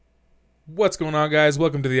What's going on, guys?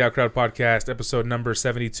 Welcome to the Outcrowd Podcast, episode number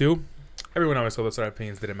 72. Everyone always told us our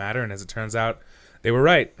opinions didn't matter, and as it turns out, they were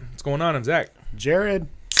right. What's going on? I'm Zach. Jared.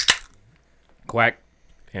 Quack.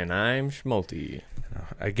 And I'm Schmulty.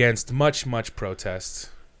 Against much protest,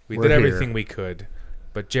 we're here. everything we could,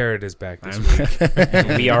 but Jared is back this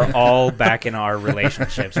week. We are all back in our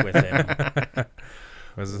relationships with him.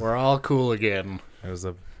 We're all cool again. We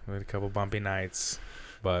had a couple bumpy nights,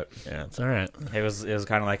 but yeah, it's all right. It was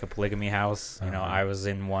kind of like a polygamy house. You know, I was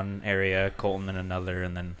in one area, Colton in another,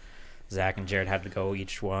 and then Zach and Jared had to go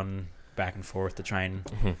each one back and forth to try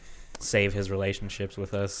and save his relationships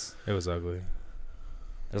with us. it was ugly.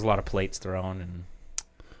 There's a lot of plates thrown, and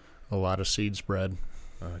A lot of seed spread.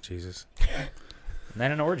 Oh, Jesus.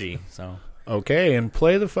 then an orgy. So Okay, and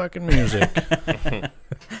play the fucking music.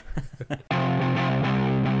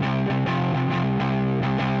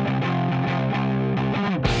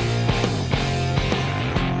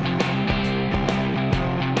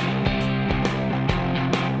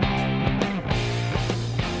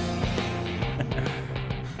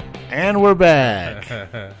 And we're back.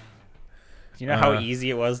 do you know how easy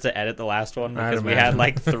it was to edit the last one? I'd Because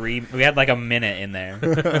we had like a minute in there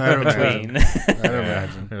I'd between.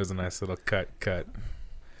 imagine. It was a nice little cut.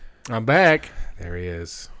 I'm back. There he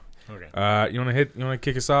is. Okay. You want to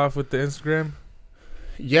kick us off with the Instagram?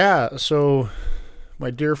 Yeah, so my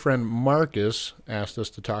dear friend Marcus asked us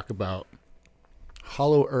to talk about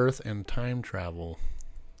Hollow Earth and time travel.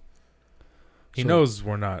 He So- knows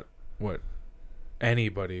we're not what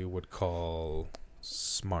anybody would call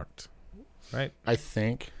smart, right? I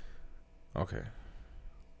think. Okay.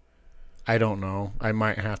 I don't know. I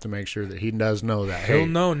might have to make sure that he does know that. He'll Hey,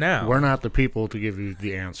 know now. we're not the people to give you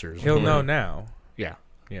the answers. He'll know now. Yeah.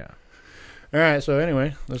 Yeah. All right, so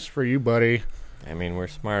anyway, this is for you, buddy. I mean, we're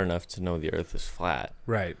smart enough to know the Earth is flat,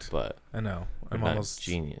 Right. but I know. we're I'm not almost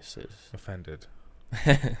geniuses. offended.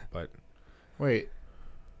 But Wait,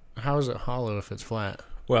 how is it hollow if it's flat?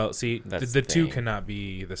 well, see, That's the the two thing. cannot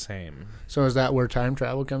be the same. So is that where time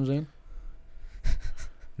travel comes in?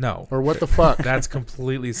 No. Or what the fuck? That's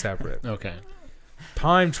completely separate. Okay.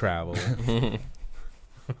 Time travel.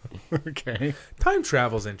 Okay. Time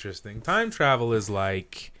travel's interesting. Time travel is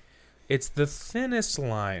like it's the thinnest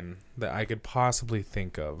line that I could possibly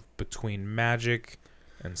think of between magic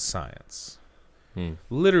and science.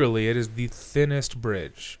 Literally, it is the thinnest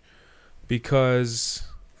bridge because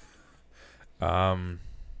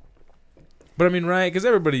but I mean, right? Because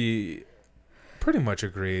everybody pretty much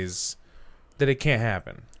agrees that it can't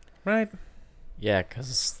happen, right? Yeah,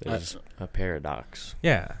 because there's a paradox.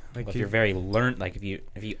 Yeah, like If you're very learned, like if you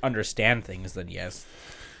understand things, then yes.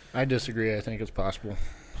 I disagree. I think it's possible.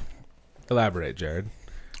 elaborate, Jared.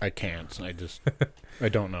 I can't. I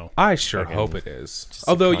don't know. I sure Okay. hope it is. Just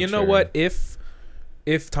Although, the you know what? If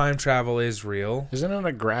time travel is real, Isn't it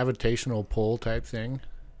a gravitational pull type thing?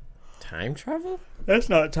 Time travel? That's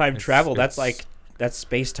not time It's- travel. it's- That's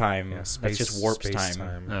space time. yeah, That's just warp time.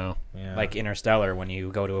 space-time. No. Yeah. Like Interstellar, when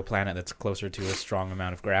you go to a planet that's closer to a strong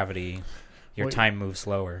amount of gravity, your Wait. time moves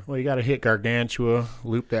slower. Well, you got to hit Gargantua,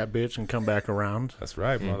 loop that bitch, and come back around. That's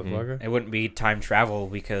right, Mhm. motherfucker. It wouldn't be time travel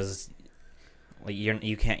because like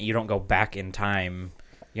you don't go back in time.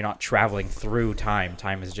 You're not traveling through time.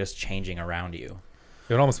 Time is just changing around you.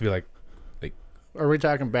 It would almost be like Are we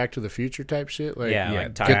talking Back to the Future type shit? Like, yeah, yeah,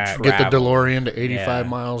 like time get get the travel. DeLorean to 85 Yeah.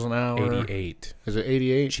 miles an hour. 88. Is it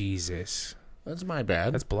 88? Jesus. That's my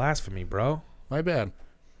bad. That's blasphemy, bro. My bad.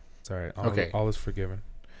 It's all right. Okay. All is forgiven.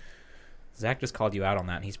 Zach just called you out on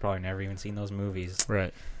that. And he's probably never even seen those movies.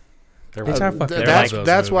 Right. They're, Bitch, I fucking that's love those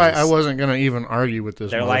that's why I movies. wasn't going to even argue with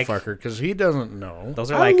this They're like- motherfucker, because he doesn't know.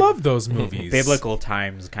 those are I like love those movies. biblical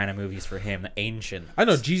times kind of movies for him. The ancient. I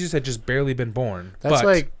know Jesus had just barely been born. That's but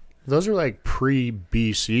like, those are like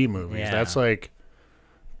pre-BC movies. Yeah. That's like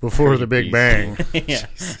before the Big Bang. Yeah.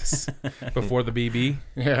 Jesus. Before the BB.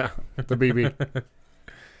 Yeah, the BB.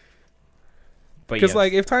 But Because yes.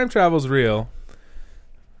 like if time travel's real,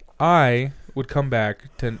 I would come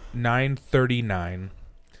back to 9:39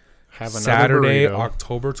 Have another Saturday, burrito.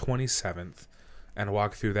 October 27th, and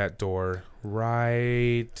walk through that door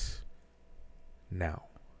right now.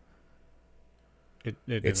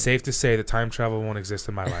 It's safe to say that time travel won't exist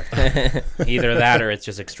in my lifetime. either that or it's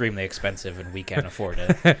just extremely expensive and we can't afford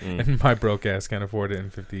it. And my broke ass can't afford it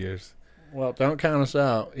in 50 years. Well, don't count us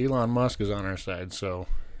out. Elon Musk is on our side, so.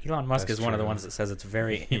 Elon Musk That's is one of the true. ones that says it's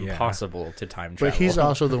very Yeah. impossible to time travel. But he's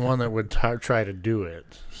also the one that would try to do it.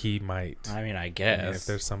 He might. I mean, I I mean, guess. if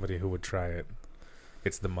there's somebody who would try it,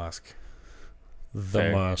 it's the Musk. The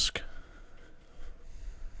Fair. Musk.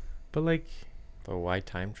 But like, But why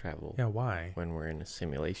time travel yeah, why? when we're in a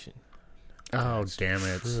simulation? Oh, That's damn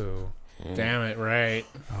it. True. Damn it, right.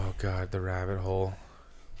 Oh, God, the rabbit hole.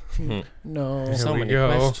 No. Here So we many go.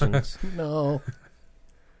 questions. No.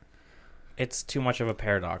 It's too much of a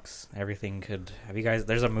paradox. Everything could. Have you guys?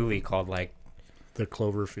 There's a movie called like The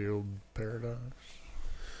Cloverfield Paradox.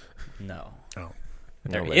 no. Oh.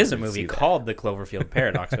 There Nobody is a would movie see that. called The Cloverfield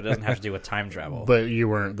Paradox, but it doesn't have to do with time travel. But you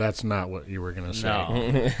weren't, that's not what you were going to say.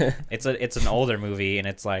 No. It's an older movie, and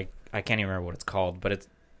it's like I can't even remember what it's called, but it's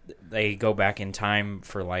they go back in time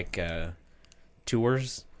for like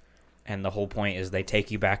tours, and the whole point is they take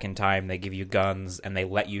you back in time, they give you guns, and they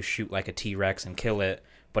let you shoot like a T-Rex and kill it,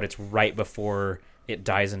 but it's right before it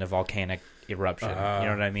dies in a volcanic eruption. You know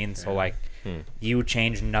what I mean? So like you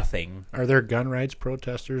change nothing. Are there gun rights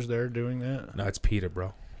protesters there doing that? No, it's PETA,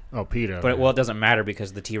 bro. Oh, PETA. But well, it doesn't matter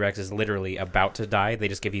because the T-Rex is literally about to die. They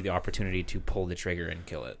just give you the opportunity to pull the trigger and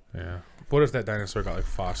kill it. Yeah. What if that dinosaur got like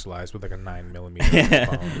fossilized with like a 9mm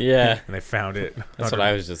bone? Yeah. And they found it. That's what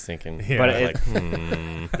I was just thinking. Yeah.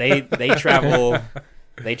 But Like,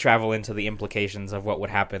 they travel into the implications of what would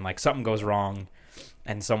happen. Like something goes wrong,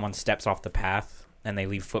 and someone steps off the path, and they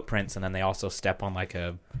leave footprints, and then they also step on like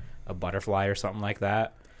a butterfly or something like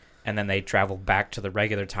that, and then they travel back to the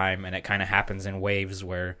regular time, and it kind of happens in waves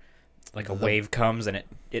where like a wave comes and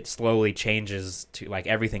it slowly changes to like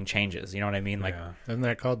everything changes. You know what I mean? Like Yeah. Isn't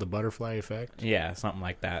that called the butterfly effect? yeah, something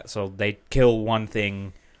like that. So they kill one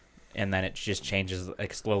thing, and then it just changes,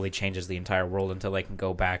 like slowly changes the entire world until they can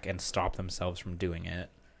go back and stop themselves from doing it.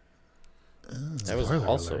 that was Spoiler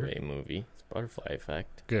also alert. a movie. Butterfly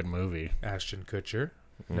Effect. Good movie. Ashton Kutcher.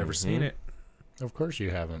 Never seen it. Of course you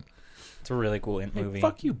haven't. It's a really cool Hey, movie.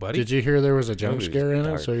 fuck you, buddy. Did you hear there was a jump Movie's scare in it?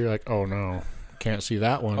 dark. So you're like, oh no, can't see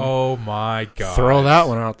that one. Oh, my God. Throw that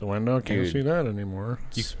one out the window. Can't Dude. see that anymore.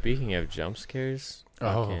 Speaking of jump scares,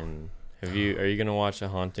 Oh. are you gonna watch A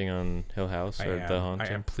Haunting on Hill House I or am. The I Haunting?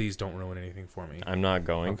 am. Please don't ruin anything for me. I'm not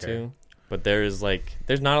going Okay. to. But there's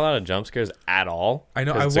not a lot of jump scares at all. I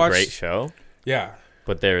know. 'cause I it's watched. a great show, Yeah.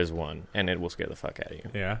 but there is one, and it will scare the fuck out of you.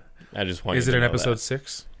 Yeah. I just want. Is you it to in know episode that.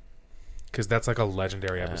 6? Because that's like a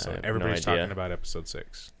legendary I episode. have no Everybody's idea. talking about episode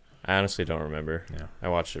 6. I honestly don't remember. Yeah. I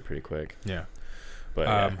watched it pretty quick, Yeah. but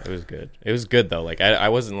Um, yeah, it was good. It was good though. Like I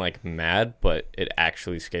wasn't like mad, but it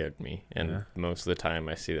actually scared me. And Yeah. most of the time,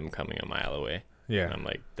 I see them coming a mile away. And Yeah. I'm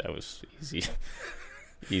like, that was easy.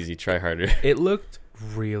 Easy, try harder. It looked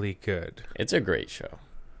really good. It's a great show.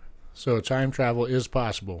 So time travel is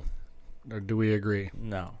possible. Or do we agree?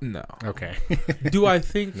 No. No. Okay. Do I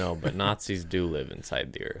think? No, but Nazis do live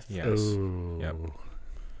inside the earth. Yes. Ooh. Yep.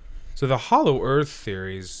 So the Hollow Earth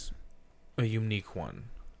theory's a unique one.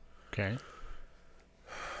 Okay.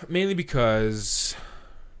 Mainly because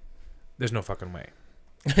there's no fucking way.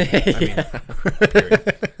 I mean,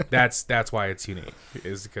 period. That's why it's unique.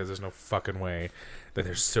 Is because there's no fucking way that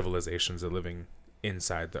there's civilizations that are living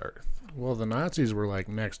inside the Earth. Well, the Nazis were like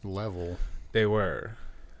next level. They were.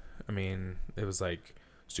 I mean, it was like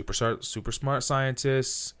super smart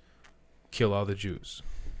scientists kill all the Jews.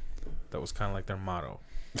 That was kind of like their motto.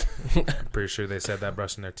 I'm pretty sure they said that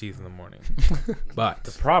brushing their teeth in the morning. But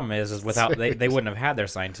The problem is without they wouldn't have had their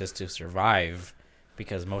scientists to survive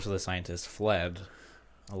because most of the scientists fled.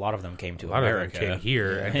 A lot of them came to a lot America. of them came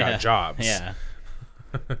here and Yeah. got jobs. Yeah.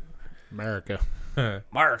 America.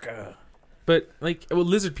 America. But like, well,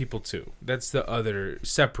 lizard people too. That's the other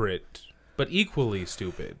separate, but equally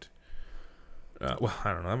stupid. Well,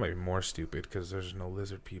 I don't know. That might be more stupid because there's no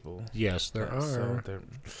lizard people. Yes, there So are. they're-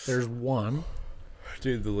 There's one.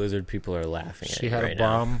 Dude, the lizard people are laughing She at had you a right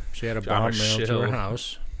now. bomb. She had a I'm a bomb mailed to shill. her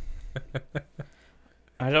house.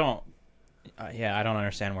 I don't I don't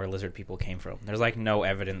understand where lizard people came from. There's like no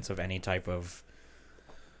evidence of any type of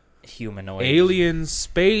humanoid alien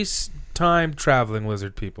space time traveling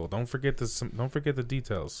lizard people. Don't forget this. Don't forget the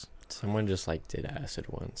details. Someone just like did acid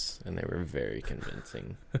once, and they were very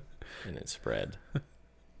convincing, and it spread.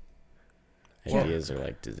 Well- Ideas are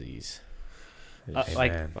like disease. They Uh, just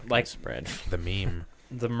like- fucking like- spread. The meme.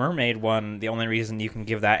 The mermaid one, the only reason you can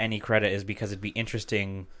give that any credit is because it'd be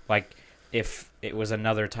interesting, like, if it was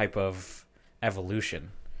another type of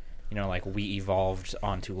evolution. You know, like, we evolved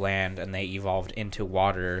onto land and they evolved into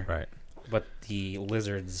water. Right. But the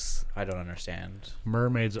lizards, I don't understand.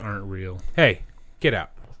 Mermaids aren't real. Hey, get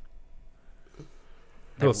out.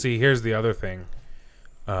 They- Well, see, here's the other thing.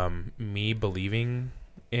 Me believing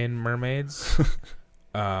in mermaids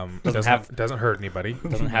doesn't hurt anybody.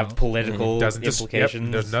 Doesn't have political Doesn't implications.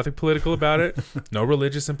 Yep, there's nothing political about it. No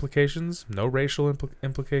religious implications. No racial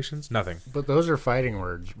implications. Nothing. But those are fighting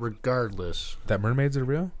words, regardless. That mermaids are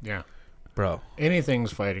real, Yeah. bro.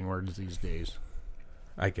 Anything's fighting words these days.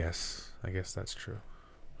 I guess that's true.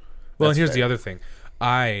 Well, and That's here's fair. the other thing.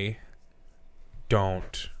 I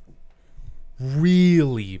don't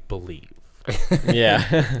really believe Yeah.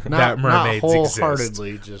 that mermaids not exist.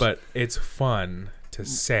 wholeheartedly, just But it's fun to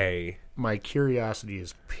say, my curiosity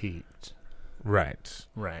is piqued. right.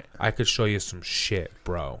 Right. I could show you some shit,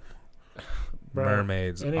 bro. Bro,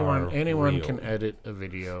 Mermaids anyone are real. can edit a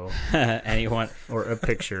video Anyone? or a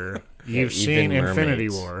picture. You've even seen Infinity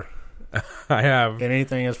mermaids. War. I have.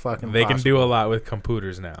 Anything is fucking They can do a possible. lot with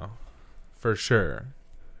computers now. For sure.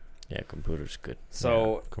 Yeah, computer's good.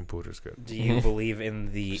 So, Yeah, computer's good. do you believe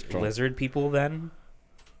in the Strong. lizard people then?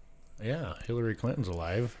 Yeah, Hillary Clinton's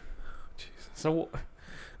alive. So,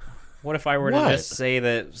 what if I were What? to just say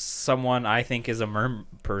that someone I think is a merm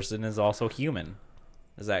person is also human?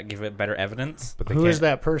 Does that give it better evidence? But they Who can't, is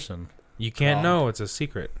that person? You can't God. know. It's a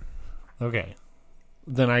secret. Okay.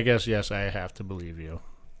 Then I guess, yes, I have to believe you.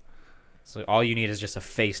 So all you need is just a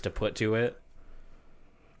face to put to it.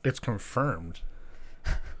 It's confirmed.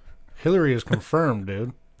 Hillary is confirmed,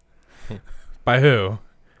 dude. By who?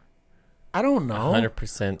 I don't know.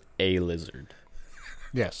 100% a lizard.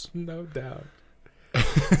 Yes. No doubt.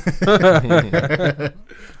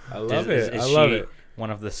 I love it. Is I love she it. one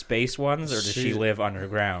of the space ones, or does she She's- live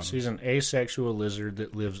underground? She's an asexual lizard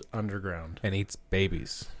that lives underground. And eats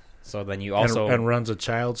babies. So then you also and runs a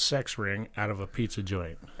child sex ring out of a pizza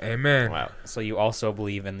joint. Amen. Wow. so you also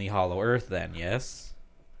believe in the hollow earth then, yes?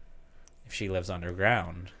 If she lives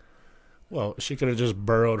underground. Well, she could have just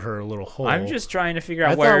burrowed her little hole. I'm just trying to figure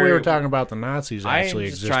out I where thought we were talking about the Nazis I'm actually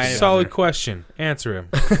just existed. trying to- down Solid there. question. Answer him.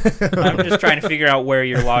 I'm just trying to figure out where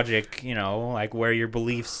your logic, like where your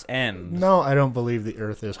beliefs end. No, I don't believe the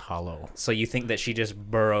Earth is hollow. So you think that she just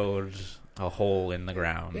burrowed a hole in the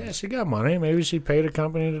ground? Yeah, she got money. Maybe she paid a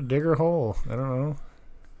company to dig her hole. I don't know.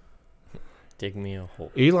 Dig me a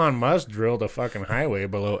hole. Elon Musk drilled a fucking highway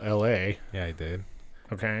below L.A. Yeah, I did.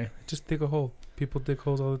 Okay, Just dig a hole. People dig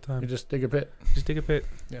holes all the you time. just dig a pit. Just dig a pit.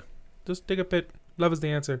 Yeah. Just dig a pit. Love is the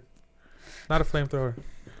answer. Not a flamethrower.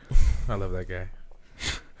 I love that guy.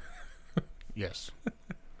 Yes.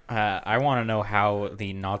 I want to know how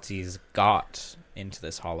the Nazis got into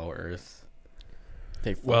this hollow earth.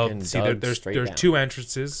 They Well, fucking see, dug there's straight down. two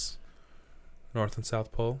entrances, North and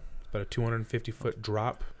South Pole. About a 250-foot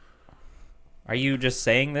drop. Are you just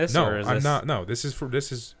saying this? No, or is I'm this... not. No, this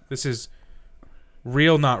is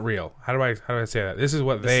real, not real. How do I say that? This is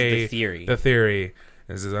what This is the theory. The theory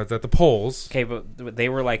is that the poles. Okay, but they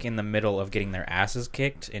were like in the middle of getting their asses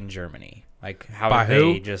kicked in Germany. Like, how By did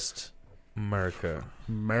they who? just? America.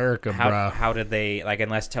 How did they like?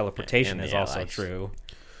 Unless teleportation And is the also Allies. true.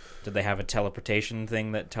 Did they have a teleportation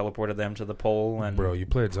thing that teleported them to the pole? And Bro, you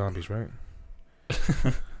played zombies, right?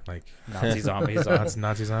 Like Nazi zombies on,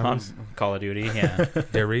 Nazi on zombies. Call of Duty, yeah,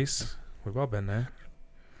 Darius. We've all been there.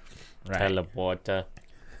 right. Teleporter.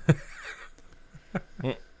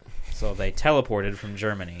 So they teleported from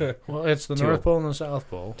Germany Well, it's the To North a- Pole and the South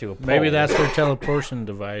Pole. to a pole. Maybe that's their teleportation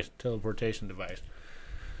device.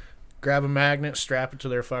 Grab a magnet, strap it to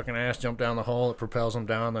their fucking ass, jump down the hole. It propels them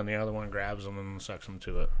down. Then the other one grabs them and sucks them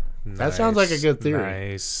to it. That sounds like a good theory.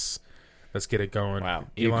 Nice. Let's get it going. Wow.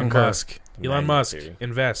 You Elon concur. Musk. Elon Magnet Musk. theory.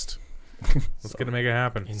 Invest. Let's get to make it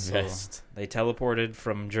happen. Invest. They teleported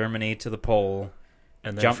from Germany to the pole,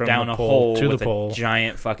 And then jumped from down the a pole hole to with the pole a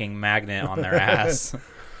giant fucking magnet on their ass,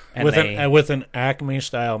 and with they an Acme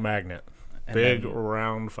style magnet, and big then-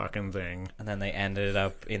 round fucking thing. and then they ended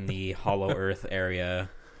up in the hollow earth area,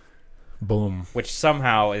 Boom. which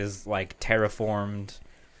somehow is like terraformed,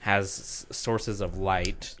 has sources of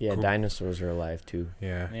light. Yeah, dinosaurs are alive too.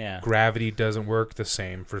 Yeah. Yeah. Gravity doesn't work the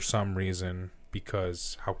same for some reason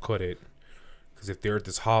because how could it? Because if the Earth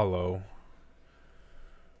is hollow,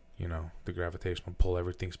 the gravitational pull,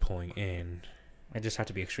 everything's pulling in. It just have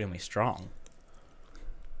to be extremely strong.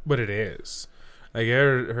 But it is. Like, I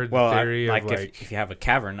heard the Well, theory like, of, like... if you have a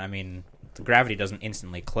cavern, I mean, the gravity doesn't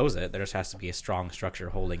instantly close it. There just has to be a strong structure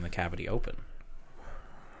holding the cavity open.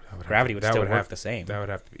 Gravity would still work the same. That would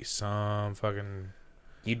have to be some fucking...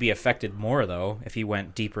 You'd be affected more, though, if you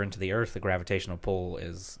went deeper into the earth. The gravitational pull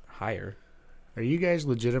is higher. Are you guys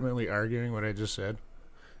legitimately arguing what I just said?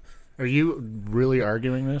 Are you really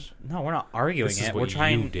arguing this? No, we're not arguing This is it. what We're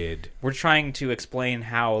trying. you did. We're trying to explain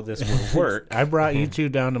how this would work. I brought you two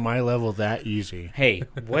down to my level that easy. Hey,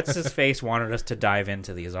 what's his face wanted us to dive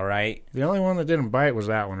into these? All right, The only one that didn't bite was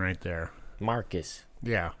that one right there. Marcus.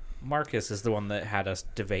 Yeah. Marcus is the one that had us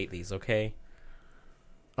debate these. Okay,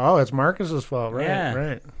 Oh, it's Marcus's fault, right? Yeah.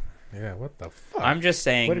 Right. Yeah, what the fuck? I'm just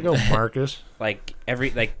saying. Way to go, Marcus. Like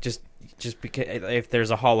just because if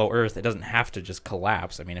there's a hollow earth, it doesn't have to just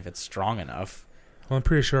collapse. I mean, if it's strong enough. Well, I'm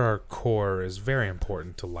pretty sure our core is very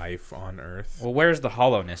important to life on Earth. Well, where's the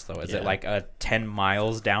hollowness, though? Is it Yeah. like 10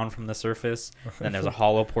 miles down from the surface? Then there's a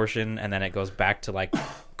hollow portion, and then it goes back to like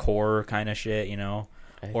core kind of shit, you know?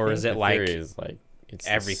 Or think is it the like theory is like it's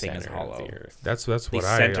the everything is center of the hollow? Earth? That's The what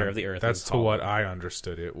center of the Earth That's is to what hollow. I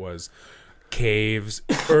understood. It was caves,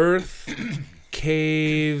 Earth,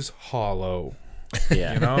 caves, hollow.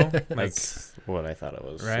 Yeah, You know, like that's what I thought it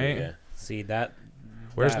was. Right? So, yeah. See, that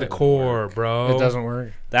where's that the wouldn't core, work. bro? It doesn't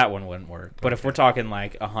work. That one wouldn't work. But if we're talking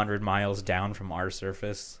like 100 miles down from our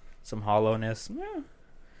surface, some hollowness,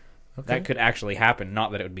 that could actually happen.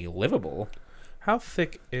 Not that it would be livable. How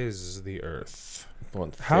thick is the Earth?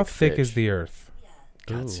 One How thick is the Earth?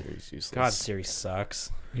 God Ooh. series useless. God, series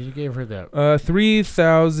sucks. You gave her that.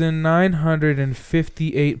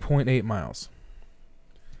 3,958.8 miles.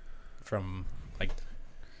 From like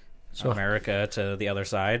So, America to the other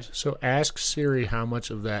side. so ask Siri how much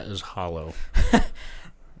of that is hollow.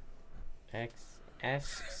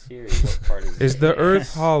 Ask Siri what part Is the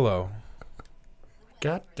Earth hollow?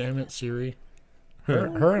 God damn it, Siri.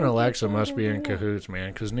 Her and Alexa must be in cahoots,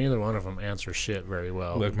 man, because neither one of them answer shit very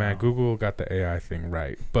well. Look, man, Google got the AI thing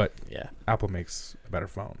right, but Yeah. Apple makes a better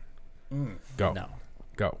phone. Mm. Go. No.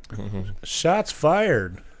 Go. Shots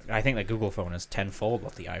fired. I think the Google phone is tenfold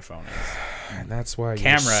what the iPhone is. And that's why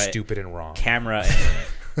Camera- you're stupid and wrong. Camera.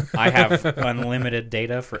 I have unlimited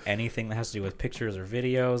data for anything that has to do with pictures or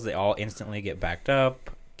videos. They all instantly get backed up.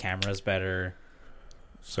 Camera's better.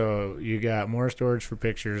 So you got more storage for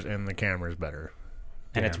pictures, and the camera's better.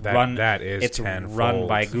 And Damn, it's that- run. that is It's tenfold. run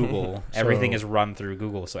by Google. Everything So- is run through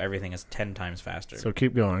Google, so everything is 10 times faster. So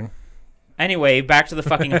keep going. Anyway, back to the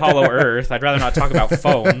fucking hollow Earth. I'd rather not talk about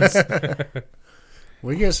phones.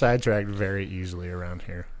 We get sidetracked very easily around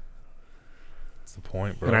here, That's the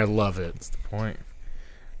point, bro. and I love it. That's the point.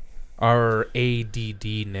 Our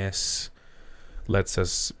ADD-ness lets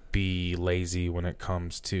us be lazy when it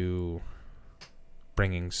comes to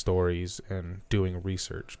bringing stories and doing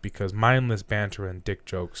research, because mindless banter and dick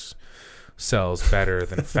jokes sells better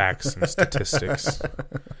than facts and statistics.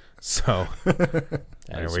 So That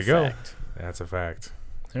there is we a go. fact. That's a fact.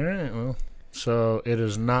 All right, well, so it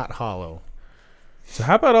is not hollow. So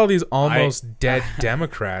how about all these almost dead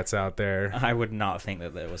Democrats out there? I would not think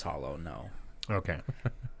that it was hollow, no. Okay.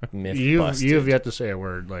 Myth You've busted. yet to say a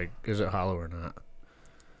word like, is it hollow or not?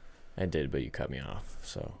 I did, but you cut me off,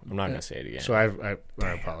 so I'm not gonna say it again. So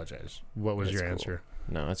I apologize. What was That's your cool. answer?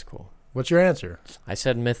 No, that's cool. What's your answer? I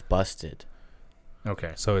said myth busted.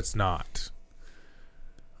 Okay. So it's not.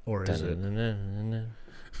 Or is it? Dun-dun-dun-dun-dun.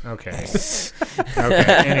 Okay.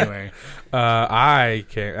 Okay. Anyway. I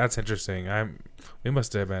can't. That's interesting. We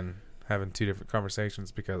must have been having two different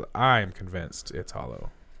conversations, because I'm convinced it's hollow,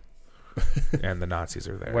 and the Nazis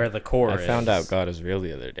are there. Where the core I is. found out God is real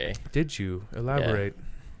the other day. Did you elaborate?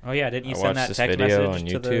 Oh, yeah, didn't you I send watched that this text video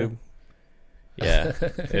message on to YouTube. Yeah,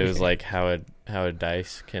 it was like how a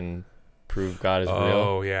dice can prove God is real.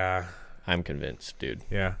 Oh yeah, I'm convinced, dude.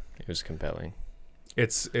 yeah. It was compelling.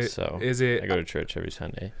 So is I it? go to church every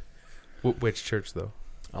Sunday. Which church though?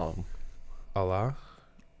 Oh, Allah.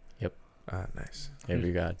 Yep. Nice.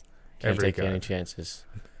 every God. Can't Every take any God. chances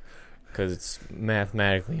because it's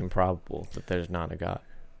mathematically improbable that there's not a God.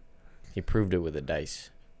 He proved it with a dice.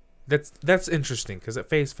 That's interesting, because at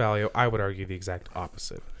face value, I would argue the exact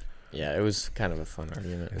opposite. Yeah, it was kind of a fun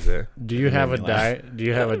argument. Is it? Do you It have a made me laugh. die? Do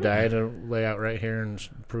you have a die to lay out right here and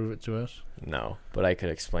prove it to us? No, but I could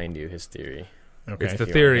explain to you his theory. Okay. It's the if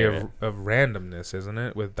you theory wanna hear of randomness, isn't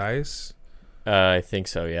it? With dice, I think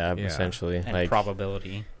so. Yeah, Yeah. essentially, And like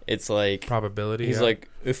probability. it's like probability. he's yeah. like,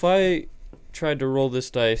 if I tried to roll this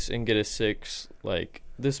dice and get a 6, like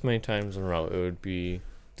this many times in a row, it would be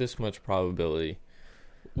this much probability.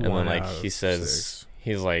 And One then like out he of says, 6.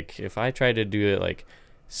 he's like, if I tried to do it like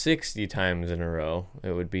 60 times in a row,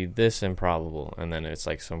 it would be this improbable. And then it's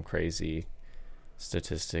like some crazy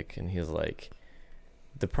statistic, and he's like,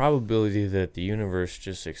 the probability that the universe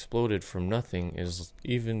just exploded from nothing is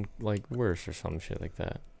even like worse or some shit like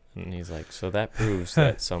that. And he's like, so that proves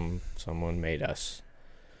that someone made us.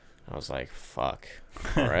 I was like, fuck.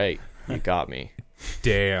 All right, you got me.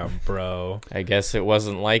 Damn, bro. I guess it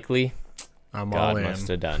wasn't likely. I'm all God in. must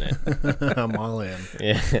have done it. I'm all in.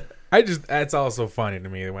 Yeah. That's also funny to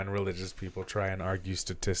me when religious people try and argue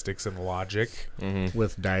statistics and logic. Mm-hmm.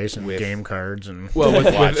 With dice and With- game cards and Well,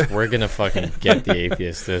 Watch, we're gonna fucking get the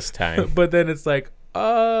atheist this time. but then it's like,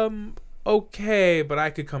 okay, but I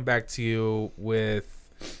could come back to you with,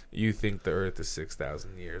 you think the Earth is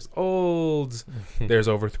 6,000 years old. There's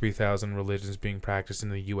over 3,000 religions being practiced in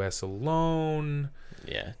the U.S. alone.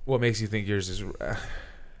 Yeah. What makes you think yours is?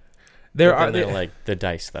 They're like the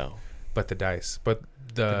dice though. but the dice. But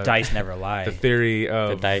The dice never lie. the theory The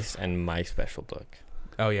of dice and my special book,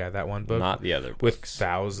 oh yeah, that one book not the other with books.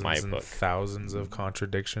 thousands My and book. thousands of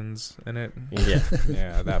contradictions in it. Yeah,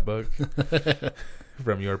 Yeah, that book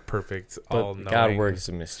from your perfect all but knowing. God works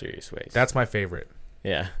in mysterious ways. That's my favorite.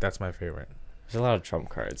 yeah. That's my favorite. There's a lot of trump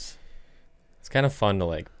cards. It's kind of fun to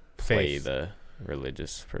like play Faith. the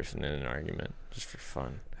religious person in an argument just for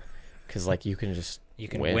fun, because like you can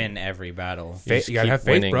win every battle. Faith- just you gotta keep have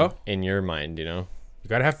faith, winning bro. in your mind, you know. You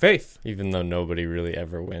gotta have faith. Even though nobody really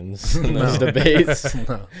ever wins in No. those debates,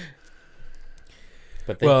 No.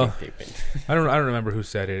 but they Well, think they win. I don't remember who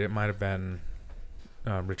said it. It might have been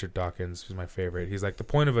Richard Dawkins, who's my favorite. He's like, the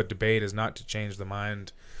point of a debate is not to change the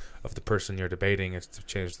mind of the person you're debating; it's to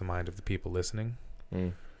change the mind of the people listening.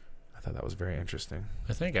 Mm. I thought that was very interesting.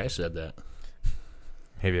 I think I said that.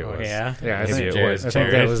 Maybe it Oh, was. yeah? Yeah, I Maybe think, it was I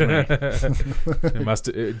think that was me. It must.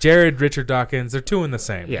 Jared, Richard Dawkins, they're two in the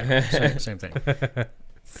same. Yeah, same thing.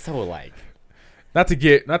 So like, Not to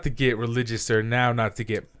get religious or now not to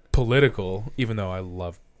get political, even though I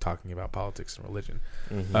love talking about politics and religion.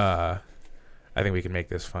 mhm. I think we can make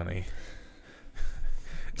this funny.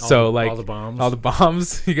 All the bombs. all the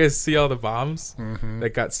bombs. You guys see all the bombs Mhm.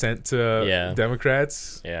 that got sent to Yeah.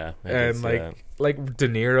 Democrats? yeah, I did And see like that. like De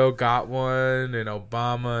Niro got one, and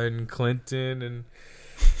Obama and Clinton, and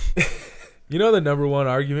you know the number one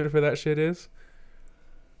argument for that shit is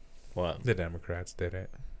What? the Democrats did it.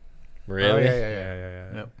 Really? Oh, yeah, Yeah, yeah. yeah,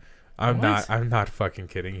 yeah. Yep. What? I'm not fucking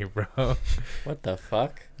kidding you, bro. What the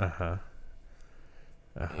fuck? Uh-huh.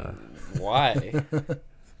 Why?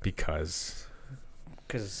 Because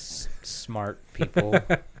Because smart people.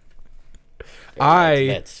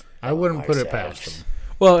 That's I wouldn't put it past them.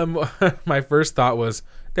 well, my first thought was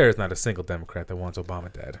there is not a single Democrat that wants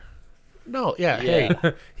Obama dead. No, yeah, Yeah.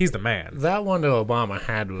 hey, He's the man. that one to Obama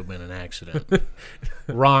had to have been an accident.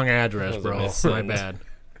 Wrong address, That was a bro. My missend.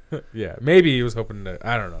 bad. Yeah, maybe he was hoping to.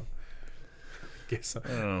 I don't know. Guess.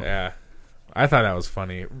 Oh. Yeah, I thought that was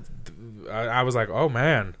funny. I was like, oh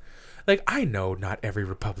man, like I know not every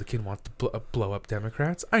Republican wants to blow up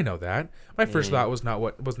Democrats. I know that. My first thought was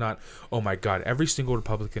not. Oh my God, every single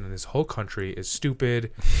Republican in this whole country is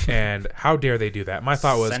stupid, and how dare they do that? My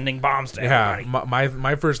thought was, Sending bombs to yeah. everybody.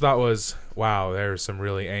 My first thought was, wow, there's some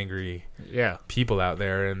really angry Yeah. people out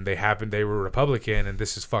there, and they were Republican, and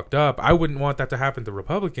this is fucked up. I wouldn't want that to happen to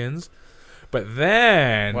Republicans. But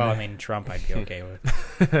then, Well, I mean, Trump I'd be okay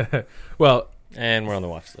with. well, And we're on the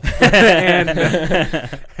watch list.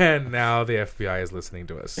 and now the FBI is listening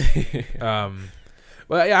to us.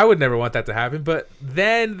 Well, yeah, I would never want that to happen. But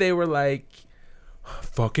then they were like,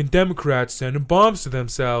 "Fucking Democrats sending bombs to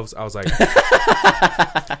themselves." I was like,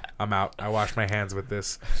 "I'm out. I wash my hands with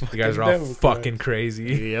this. You guys are all Democrats. fucking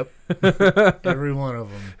crazy." Yep. Every one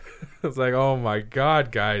of them. It's like, oh my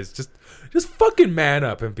God, guys, just fucking man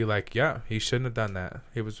up and be like, yeah, he shouldn't have done that.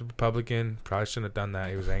 He was a Republican, probably shouldn't have done that.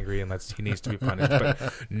 He was angry, and he needs to be punished.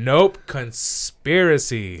 But nope,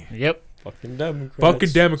 conspiracy. Yep. Fucking Democrats. Fucking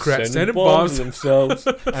Democrats sending bombs. to themselves.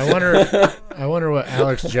 I wonder what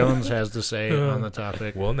Alex Jones has to say on the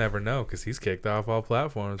topic. We'll never know because he's kicked off all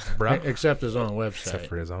platforms, bro. Except his own Except website.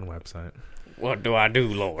 for his own website. What do I do,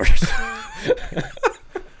 Lord?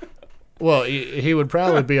 Well, he would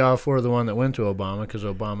probably be all for the one that went to Obama because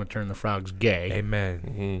Obama turned the frogs gay.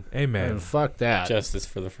 Amen. Mhm. Amen. And fuck that. Justice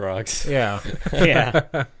for the frogs. Yeah.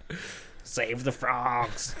 Yeah. Save the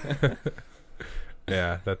frogs.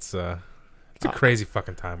 Yeah, it's a crazy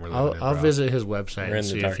fucking time we're living in, I'll bro. visit his website We're and in the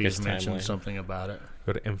see if he's darkest mentioned timeline. something about it.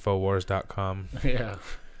 Go to Infowars.com. Yeah.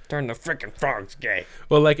 Turn the freaking frogs gay.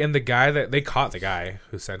 Well, like, and the guy that they caught the guy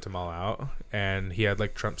who sent them all out, and he had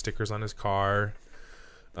like Trump stickers on his car.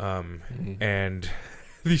 And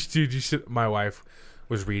these dude, my wife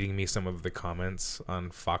was reading me some of the comments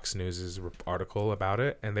on Fox News's article about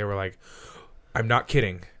it, and they were like, "I'm not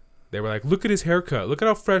kidding." They were like, "Look at his haircut. Look at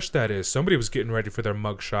how fresh that is." Somebody was getting ready for their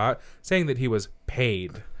mugshot, saying that he was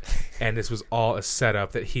paid, and this was all a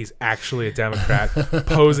setup that he's actually a Democrat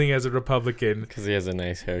posing as a Republican. Because he has a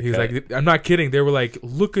nice haircut. He's like, "I'm not kidding." They were like,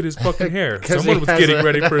 "Look at his fucking hair." 'Cause Someone he was has getting a-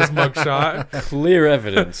 ready for his mugshot. clear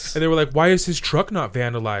evidence. And they were like, "Why is his truck not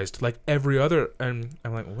vandalized like every other?" And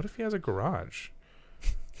I'm like, "What if he has a garage?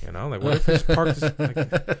 You know, like what if he's parked?"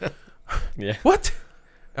 Like, Yeah. what?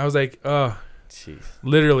 I was like, "Oh, Jeez.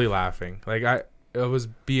 literally laughing." Like it was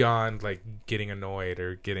beyond like getting annoyed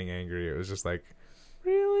or getting angry. It was just like,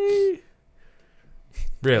 really,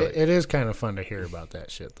 really. It is kind of fun to hear about that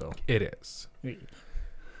shit, though. It is,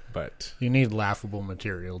 but You need laughable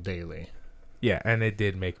material daily. yeah, and it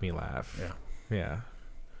did make me laugh. Yeah.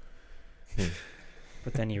 Yeah.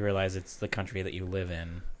 But then you realize it's the country that you live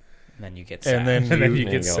in. then you get sad. And then And then you you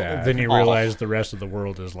get sad. Then you realize the rest of the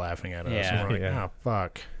world is laughing at us. Yeah. And we're like, oh,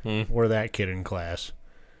 fuck. We're that kid in class.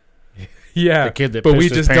 Yeah, The kid that but we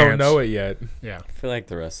pissed his just don't pants. know it yet. Yeah. I feel like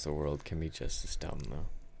the rest of the world can be just as dumb though.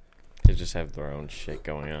 They just have their own shit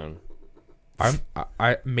going on.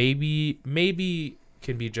 I maybe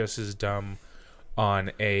can be just as dumb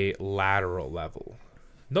on a lateral level.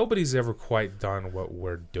 Nobody's ever quite done what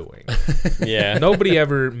we're doing. Yeah. Nobody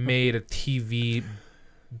ever made a TV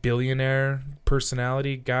billionaire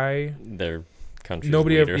personality guy. Their country's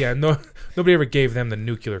Nobody leader. ever, nobody ever gave them the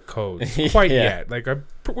nuclear code quite Yeah. yet. Like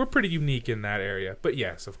we're pretty unique in that area. But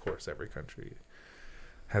yes, of course, every country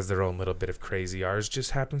has their own little bit of crazy. Ours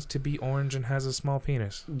just happens to be orange and has a small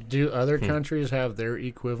penis. Do other countries have their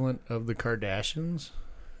equivalent of the Kardashians?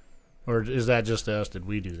 Or is that just us? Did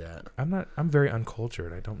we do that? I'm very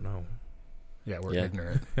uncultured. I don't know. Yeah, we're Yeah.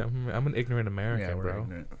 ignorant. I'm an ignorant American, Yeah, we're bro.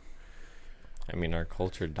 ignorant. I mean, our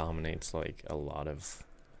culture dominates like a lot of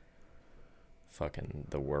fucking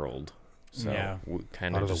the world. So Yeah. we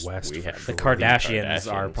kind Out of of the just West, we for have The sure.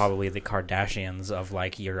 Kardashians are probably the Kardashians of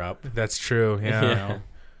like Europe. That's true. Yeah. You know?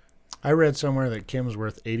 I read somewhere that Kim's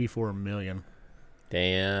worth $84 million.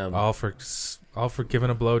 Damn. All for giving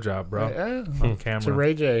a blowjob, bro. Yeah, On to camera.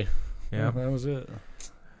 Ray J. Yeah. That was it.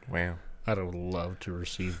 Wow. I'd have loved to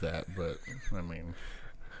receive that, but I mean,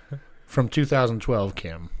 from 2012,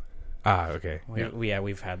 Kim. Ah, okay.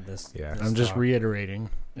 We've had this. Yeah. this I'm just talk. reiterating,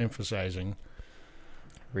 emphasizing.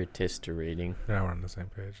 Retisterating. Now we're on the same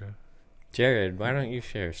page. Yeah. Jared, why don't you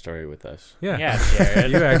share a story with us? Yeah. Yeah,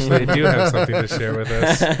 Jared. You actually do have something to share with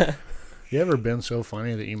us. You ever been so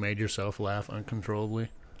funny that you made yourself laugh uncontrollably?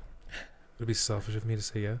 Would it be selfish of me to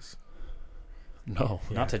say yes? No.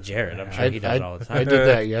 Not to Jared. I'm Yeah. sure he does it all the time. I did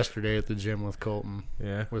that yesterday at the gym with Colton,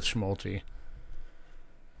 Yeah. with Schmolte. It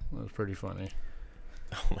was pretty funny.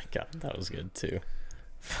 Oh my god, that was good too.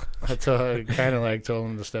 I kind of like told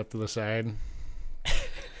him to step to the side.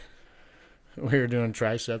 We were doing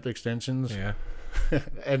tricep extensions, Yeah.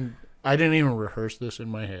 and I didn't even rehearse this in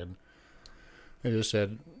my head. I just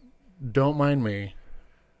said, "Don't mind me.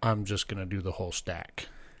 I'm just gonna do the whole stack."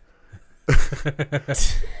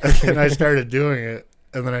 And I started doing it,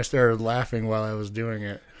 and then I started laughing while I was doing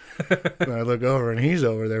it. And I look over, and he's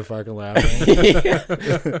over there fucking laughing.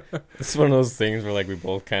 It's one of those things where like we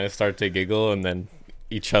both kind of start to giggle, and then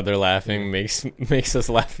each other laughing makes us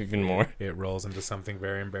laugh even more. It rolls into something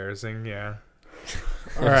very embarrassing. Yeah.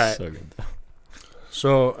 All right. So good though.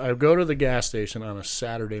 So I go to the gas station on a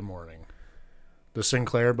Saturday morning, the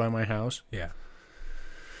Sinclair by my house, Yeah.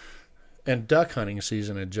 and duck hunting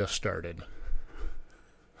season had just started.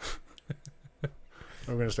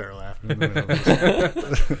 I'm going to start laughing in the middle of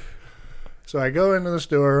this. So I go into the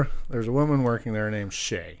store. There's a woman working there named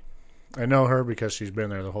Shay. I know her because she's been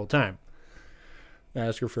there the whole time. I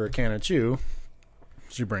ask her for a can of chew.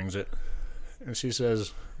 She brings it. And she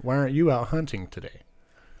says, "Why aren't you out hunting today?"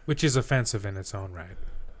 Which is offensive in its own right.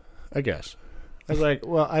 I guess. I was like,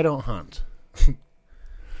 "Well, I don't hunt."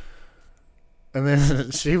 And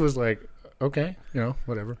then she was like, "Okay,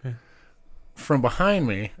 whatever." Yeah. From behind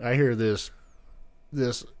me, I hear this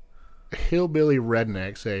hillbilly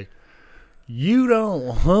redneck say, "You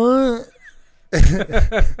don't hunt?"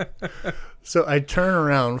 So I turn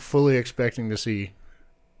around fully expecting to see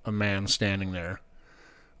a man standing there.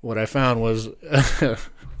 What I found was a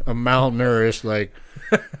malnourished, like,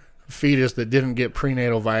 fetus that didn't get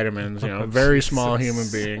prenatal vitamins, very small human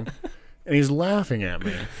being. And he's laughing at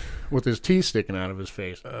me with his teeth sticking out of his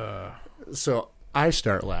face. So I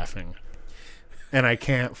start laughing. And I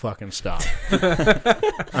can't fucking stop.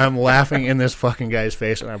 I'm laughing in this fucking guy's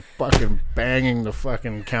face, and I'm fucking banging the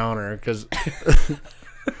fucking counter because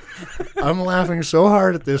I'm laughing so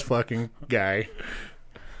hard at this fucking guy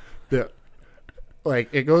that, like,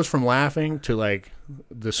 it goes from laughing to, like,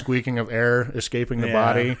 the squeaking of air escaping the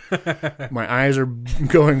body. My eyes are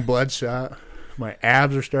going bloodshot. My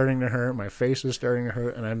abs are starting to hurt. My face is starting to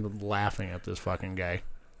hurt, and I'm laughing at this fucking guy.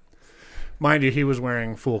 Mind you, he was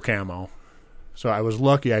wearing full camo. So I was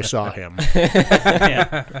lucky I saw him.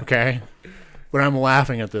 Yeah. Okay? But I'm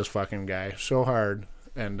laughing at this fucking guy so hard.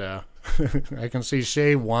 And I can see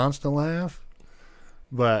Shay wants to laugh,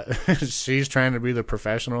 but she's trying to be the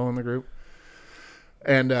professional in the group.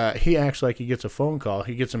 And he acts like he gets a phone call.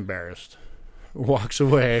 He gets embarrassed. Walks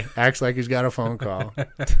away, acts like he's got a phone call.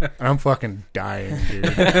 I'm fucking dying,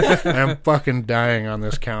 dude. I'm fucking dying on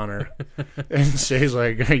this counter. And Shay's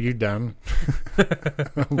like, "Are you done?"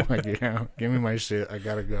 I'm like, "Yeah, give me my shit. I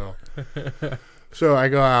gotta go." So I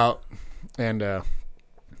go out, and there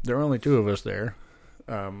are only two of us there.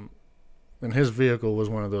 And his vehicle was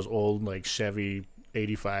one of those old, like, Chevy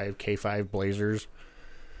 85 K5 Blazers.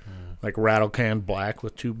 like rattle can black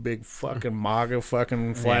with 2 big fucking MAGA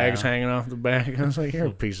fucking flags hanging off the back. I was like, you're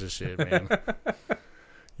a piece of shit, man.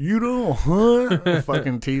 You don't hunt?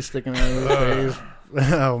 Fucking teeth sticking out of his face.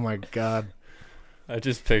 Oh my god. I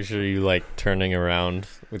just picture you like turning around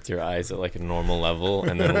with your eyes at like a normal level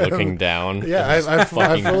and then looking down. Yeah, I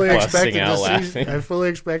fucking fully busting expected out to laughing. see. I fully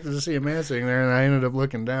expected to see a man sitting there, and I ended up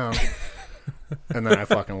looking down, and then I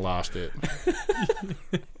fucking lost it.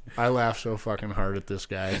 I laughed so fucking hard at this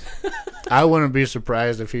guy. I wouldn't be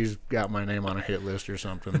surprised if he's got my name on a hit list or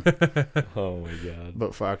something. Oh my god.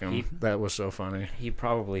 But fucking, that was so funny. He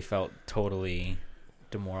probably felt totally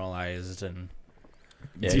demoralized and.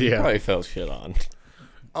 Yeah, he probably felt shit on.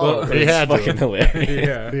 Oh, But he it's had fucking to. hilarious.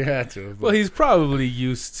 Yeah. He had to. Well, he's probably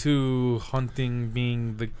used to hunting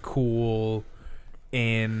being the cool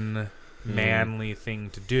and manly thing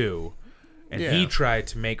to do. And he tried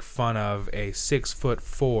to make fun of a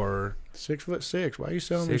 6'4", 6'6". Why are you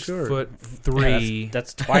selling me short? 6'3", Yeah,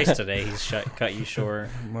 that's twice today he's cut you short.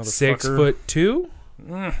 6'2".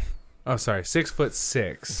 Oh, sorry,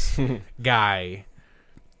 6'6" guy.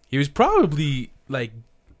 He was probably like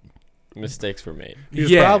Mistakes were made.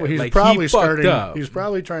 He's yeah, probably he's like, probably he fucked starting. up. He's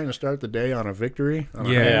probably trying to start the day on a victory. On a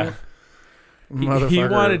Yeah. He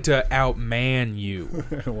Motherfucker. wanted to outman you.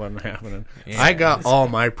 It wasn't happening. Yeah. I got all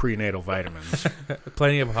my prenatal vitamins.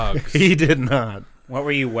 Plenty of hugs. He did not. What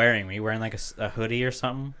were you wearing? Were you wearing like a hoodie or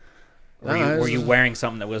something? Or No, were you wearing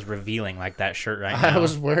something that was revealing, like that shirt right I now?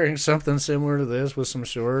 was wearing something similar to this with some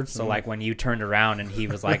shorts. So like when you turned around and he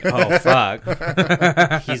was like, "Oh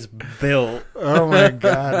fuck, he's built." Oh my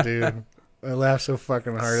god, dude. I laughed so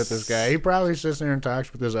fucking hard at this guy. He probably sits there and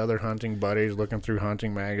talks with his other hunting buddies, looking through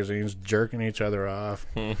hunting magazines, jerking each other off.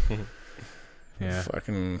 Yeah.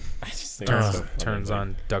 Fucking I just think it's so funny, Turns like-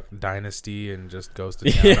 on Duck Dynasty and just goes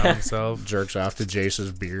to town on himself. jerks off to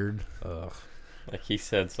Jace's beard. Ugh. Like he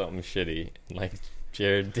said something shitty. Like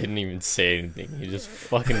Jared didn't even say anything. He just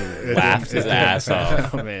fucking laughed his ass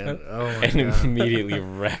off Oh man. Oh my and god. immediately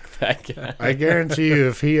wrecked that guy. I guarantee you,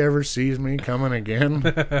 if he ever sees me coming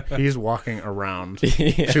again, he's walking around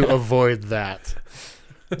Yeah. to avoid that.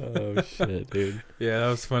 Oh shit, dude. Yeah, that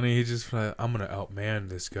was funny. He just like, I'm gonna outman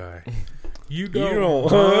this guy. You You don't, don't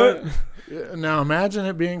hunt. hunt. Now imagine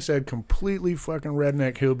it being said completely fucking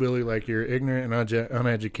redneck hillbilly, like you're ignorant and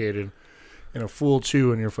uneducated, and a full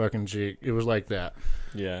chew in your fucking cheek. It was like that.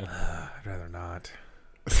 Yeah. I'd rather not.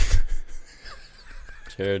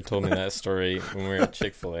 Jared told me that story when we were at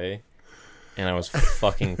Chick-fil-A, and I was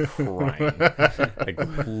fucking crying. Like,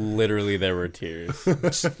 literally, there were tears in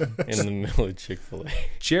the middle of Chick-fil-A.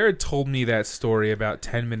 Jared told me that story about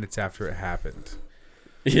 10 minutes after it happened.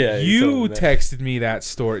 Yeah, he You told me that. texted me that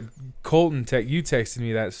story. Colton, you texted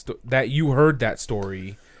me that you heard that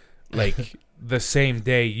story, like the same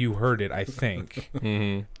day you heard it, I think.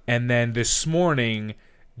 Mhm. And then this morning,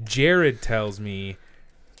 Jared tells me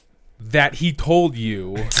that he told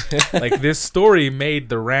you, like, this story made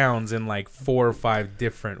the rounds in like 4 or 5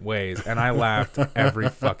 different ways, and I laughed every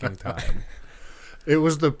fucking time. It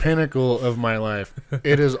was the pinnacle of my life.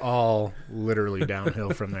 It is all literally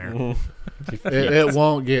downhill from there. It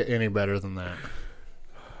won't get any better than that.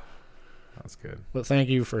 That's good. But thank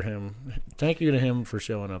you for him. Thank you to him for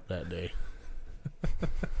showing up that day.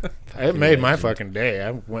 It made my fucking day.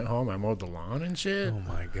 I went home, I mowed the lawn and shit. Oh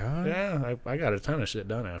my god. Yeah, I got a ton of shit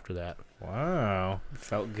done after that. Wow.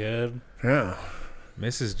 Felt good. Yeah.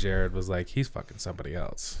 Mrs. Jared was like, he's fucking somebody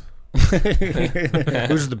else. Who's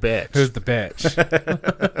the bitch? Who's the bitch?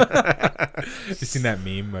 You seen that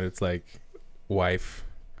meme where it's like, wife,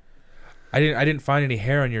 I didn't find any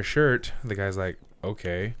hair on your shirt. The guy's like,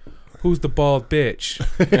 okay. Who's the bald bitch?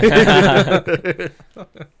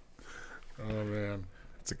 Oh man,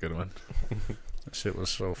 That's a good one. that shit was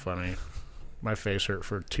so funny. My face hurt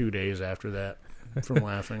for 2 days after that from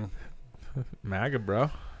laughing. MAGA, bro.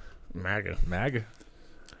 MAGA. MAGA.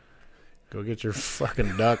 Go get your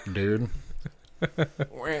fucking duck, dude.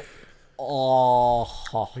 Oh.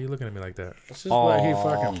 Why are you looking at me like that? This is what he Aw.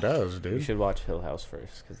 fucking does, You dude. should watch Hill House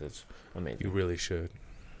first, because it's amazing. You really should.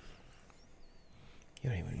 You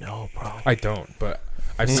don't even know, bro. I don't, but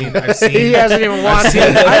I've seen He hasn't even watched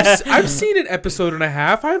it. I've seen an episode and a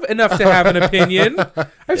half. I have enough to have an opinion.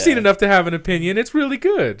 I've seen enough to have an opinion. It's really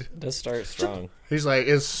good. It does start strong. He's like,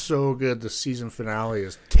 it's so good. The season finale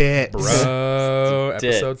is tits. Bro, Dick.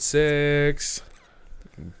 episode 6.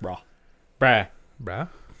 Bruh. Bruh. Bruh.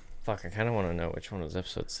 Fuck, I kind of want to know which one was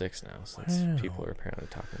episode 6 now, since Wow. people are apparently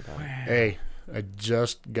talking about it. Hey, I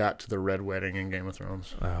just got to the red wedding in Game of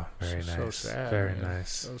Thrones. Oh, very So nice. sad, Very man.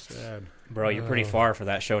 nice. So sad. Bro, you're pretty far for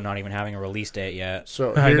that show not even having a release date yet.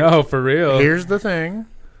 So I know, for real. Here's the thing.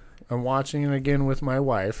 I'm watching it again with my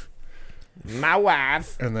wife. My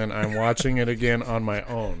wife. And then I'm watching it again on my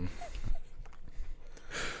own.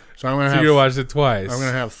 So I'm So you watched it twice. I'm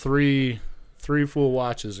gonna have three full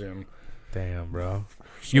watches in. Damn, bro.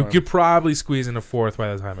 So You could probably squeeze in a fourth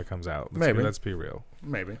by the time it comes out. Maybe. Let's be real.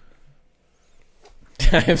 Maybe.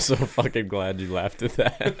 I am so fucking glad you laughed at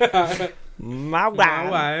that. My wife. My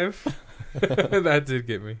wife. That did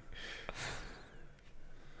get me.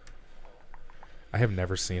 I have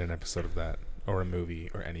never seen an episode of that or a movie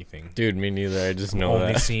or anything. Dude, me neither. I just know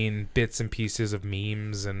Only that. seen bits and pieces of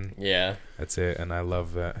memes and Yeah. that's it. And I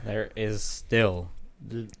love that. There is still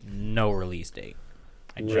no release date.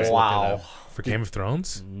 I just looked it Wow. up. For Game of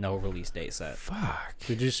Thrones? No release date set. Fuck.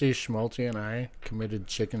 Did you see Schmalti and I committed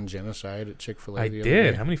chicken genocide at Chick-fil-A? I the other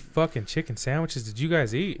did. day? How many fucking chicken sandwiches did you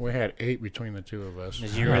guys eat? We had 8 between the two of us.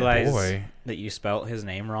 Did you Oh, realize boy. that you spelt his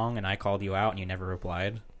name wrong and I called you out and you never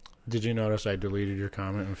replied? Did you notice I deleted your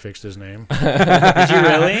comment and fixed his name? Did you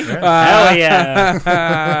really? Hell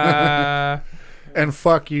yeah. And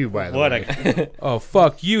fuck you, by the What way. a Oh,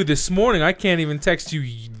 fuck you. This morning, I can't even text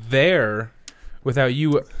you there without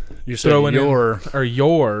you You said throwing in- your or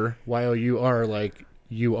your. while you are like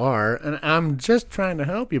you are, and I'm just trying to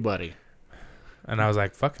help you, buddy. And I was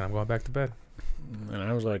like, fuck it, I'm going back to bed. And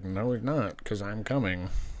I was like, no, he's not, because I'm coming.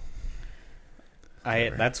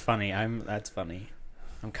 That's funny. That's funny.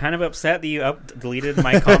 I'm kind of upset that you deleted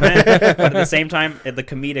my comment, but at the same time, the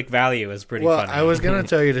comedic value is pretty Well, funny. I was going to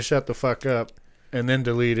tell you to shut the fuck up and then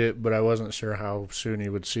delete it, but I wasn't sure how soon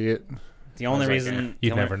you would see it. The only I was like, reason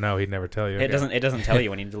You'd never know. He'd never tell you. it doesn't tell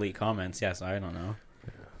you when you delete comments. Yes, I don't know.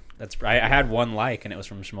 I had one like and it was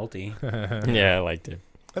from Schmalti Yeah, I liked it.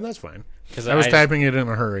 And that's fine. because I was typing it in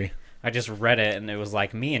a hurry. I just read it and it was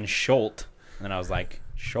like me and Scholt, and then I was like,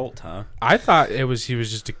 Scholt, huh? I thought he was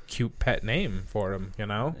just a cute pet name for him, you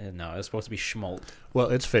know? No, it was supposed to be Schmolt. Well,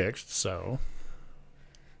 it's fixed, so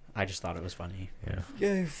I just thought it was funny. Yeah.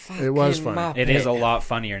 it was fun. It is a lot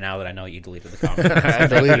funnier now that I know you deleted the comment. I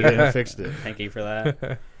deleted it and fixed it. Thank you for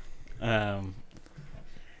that.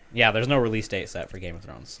 Yeah, there's no release date set for Game of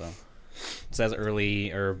Thrones, so it says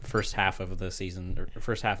early or first half of the season, or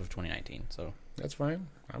first half of 2019. So That's fine.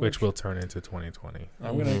 Which will turn into 2020.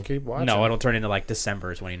 I'm going to keep watching. no, it'll turn into like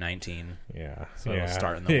December 2019. Yeah. So yeah. it'll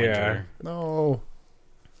start in the Yeah. winter. No.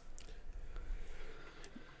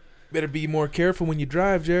 Better be more careful when you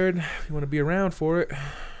drive, Jared. You want to be around for it.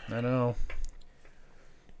 I know.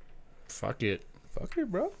 Fuck it. Fuck it,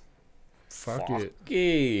 bro. Fuck it.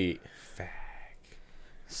 Okay.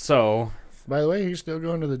 So By the way, he's still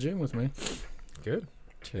going to the gym with me. Good.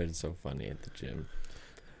 Jared's so funny at the gym.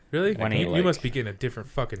 Really? When you, he, you must be getting a different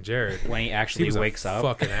fucking Jared. when he actually Seems wakes a up,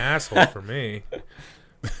 fucking asshole for me.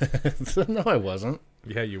 No, I wasn't.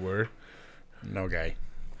 Yeah, you were. No guy.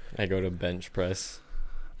 I go to bench press.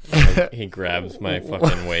 Like, he grabs my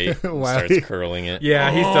fucking weight and Why? starts curling it. Yeah,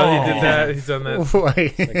 he did that. He's done that.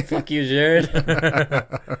 Why? Like, fuck you, Jared.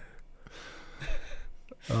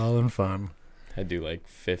 All in fun. I do like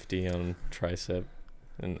 50 on tricep.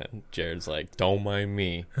 And then Jared's like, don't mind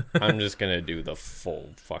me. I'm just going to do the full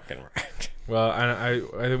fucking rack. Well, I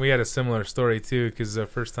think we had a similar story too, because the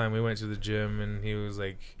first time we went to the gym and he was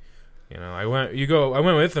like, you know, I went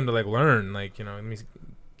with him to like learn, like, you know,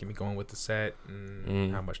 get me going with the set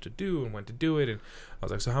and how much to do and when to do it. And I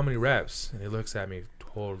was like, so how many reps? And he looks at me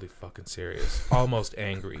totally fucking serious, almost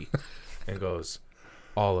angry, and goes,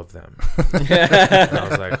 all of them. And I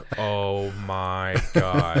was like, oh my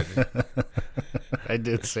God. I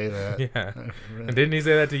did say that. Yeah. And didn't he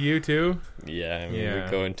say that to you too? Yeah, I mean, Yeah.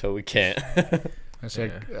 we go until we can't. I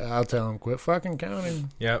said, I'll tell him, quit fucking counting.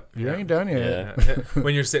 Yep. You Yep. ain't done yet. Yeah.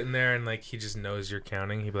 When you're sitting there and like he just knows you're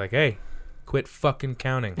counting, he'd be like, hey, quit fucking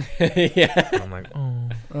counting. Yeah. And I'm like,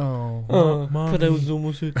 oh, Oh. Mommy. But I was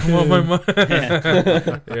almost at come on, my mom.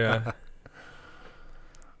 Yeah. Yeah.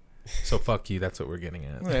 So fuck you. That's what we're getting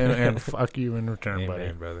at. And fuck you in return, Amen,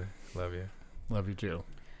 buddy. brother. Love you. Love you too.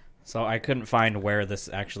 So I couldn't find where this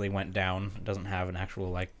actually went down. It doesn't have an actual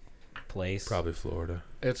like place. Probably Florida.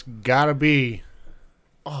 It's gotta be.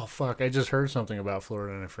 Oh fuck! I just heard something about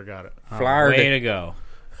Florida and I forgot it. Oh, Florida. way to go.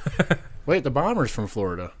 Wait, the bomber's from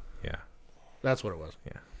Florida. Yeah. That's what it was.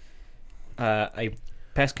 A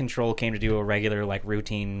pest control came to do a regular like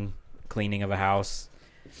routine cleaning of a house,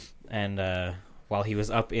 and while he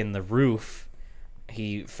was up in the roof,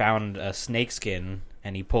 he found a snakeskin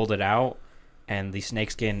and he pulled it out, and the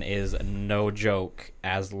snakeskin is no joke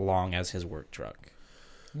as long as his work truck.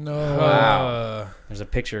 No. Wow. There's a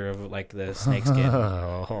picture of like the snakeskin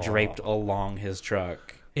Oh. draped along his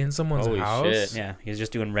truck. In someone's Holy house? shit. Yeah, he was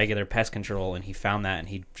just doing regular pest control and he found that and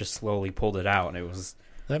he just slowly pulled it out, and it was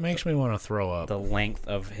That makes me want to throw up. the length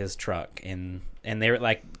of his truck, and they were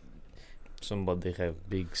like, Somebody have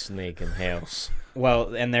big snake in house.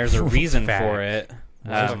 well, and there's a reason Fact. for it.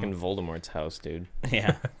 It's fucking Voldemort's house, dude.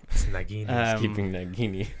 Yeah. It's Nagini. Keeping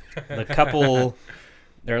Nagini. The couple,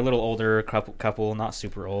 they're a little older couple, not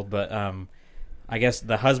super old, but I guess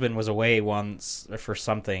the husband was away once for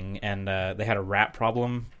something, and they had a rat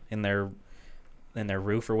problem in their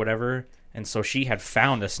roof or whatever, and so she had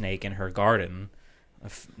found a snake in her garden,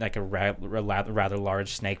 like a rather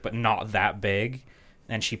large snake, but not that big,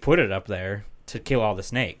 and she put it up there to kill all the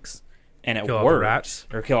snakes, and it Kill all the worked, rats?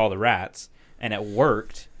 or kill all the rats, and it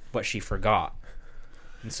worked, but she forgot,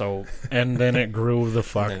 and so. And then it grew the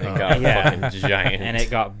fuck And up. it got Yeah. fucking giant. And it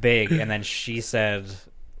got big, and then she said,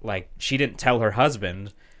 like, she didn't tell her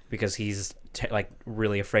husband because he's like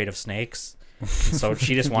really afraid of snakes, and so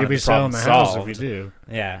she just You'll wanted be the problem selling the house solved. if you do.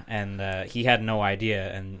 Yeah, and he had no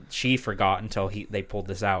idea, and she forgot until they pulled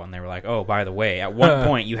this out, and they were like, "Oh, by the way, at one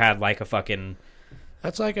point you had like a fucking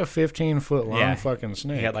That's like a 15-foot long Yeah. fucking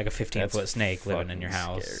snake. you had like a 15-foot That's snake living in your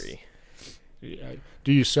fucking house." Scary.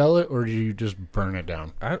 Do you sell it or do you just burn it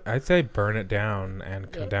down? I'd say burn it down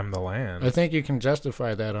and condemn the land. I think you can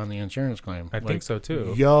justify that on the insurance claim. I think so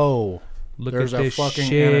too. Yo, Look there's at a this fucking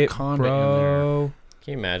shit, anaconda in bro.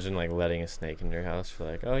 Can you imagine like letting a snake in your house for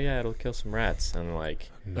like, oh yeah, it'll kill some rats, and like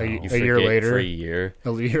No. A you year forget later- for a year.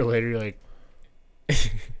 a year later, you're like,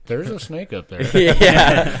 there's a snake up there.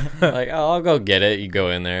 Yeah, like oh, I'll go get it. You go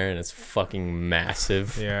in there and it's fucking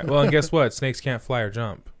massive. Yeah. Well, and guess what? Snakes can't fly or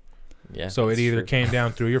jump. Yeah, So it that's either true. came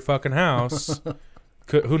down through your fucking house.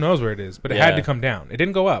 Who knows where it is? But it had to Yeah. come down. It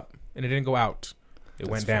didn't go up, and it didn't go out. It That's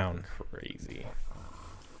went down. fucking Crazy.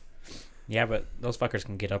 Yeah, but those fuckers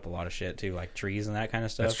can get up a lot of shit too, like trees and that kind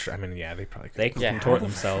of stuff. That's true. I mean, yeah, they probably could. They can Yeah, contort how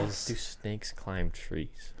the themselves. Do snakes climb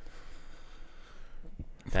trees?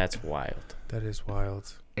 That's wild. That is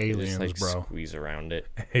wild. They Aliens, just, like, bro. Squeeze around it.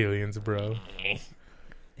 Aliens, bro.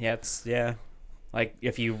 Yeah, like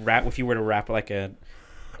if you were to wrap like a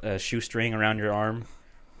shoestring around your arm,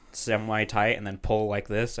 semi tight, and then pull like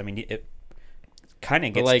this. I mean, it kind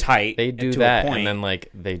of But gets like tight. they do to that, a point. and then like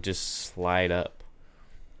they just slide up.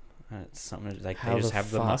 It's something like How they just the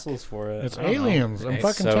have the fuck? muscles for it. It's I don't know. aliens. I'm It's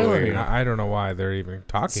fucking so telling weird. you. I don't know why they're even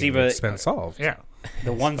talking. See, but- it's been solved. Yeah.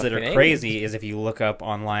 The ones that are fucking crazy is if you look up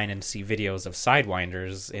online and see videos of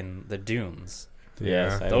sidewinders in the dunes.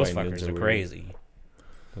 Yeah, Those Sidewinders fuckers are are weird. crazy.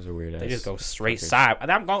 Those are weird. They just go straight fuckers. side.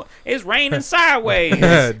 I'm going. It's raining sideways.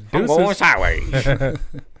 Yeah, I'm going deuces. sideways.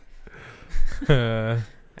 Uh,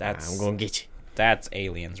 That's I'm gonna get you. that's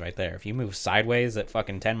aliens right there. If you move sideways at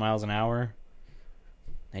fucking 10 miles an hour,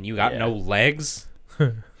 and you got Yeah. no legs,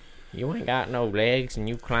 You ain't got no legs and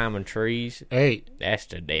you climbing trees. Hey, That's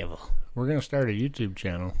the devil. we're going to start a YouTube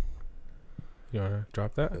channel you want to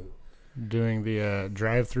drop that? doing the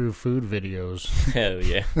drive-through food videos. Hell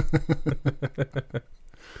yeah.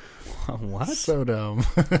 what? So dumb.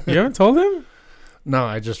 You haven't told him? No,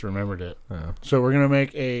 I just remembered it. Oh. So we're going to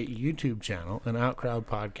make a YouTube channel, an Outcrowd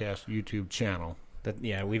Podcast YouTube channel.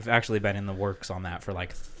 Yeah, we've actually been in the works on that for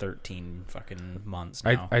like 13 fucking months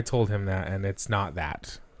now. I told him that, and it's not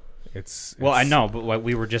that. It's well, I know, but what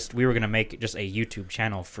we were gonna make just a YouTube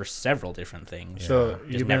channel for several different things. So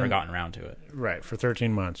Just you've never been- gotten around to it. Right, for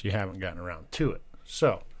 13 months, you haven't gotten around to it.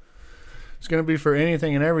 So it's going to be for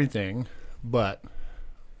anything and everything, but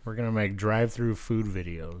we're going to make drive-through food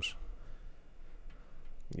videos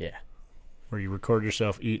Yeah. where you record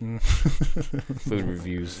yourself eating. Food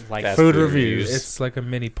reviews. Like Fast food reviews. It's like a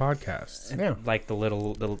mini podcast. Yeah, Like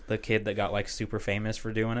the kid that got like super famous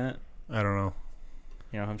for doing it. I don't know.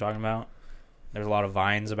 You know what I'm talking about? There's a lot of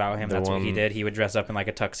vines about him. The That's what he one- did. He would dress up in like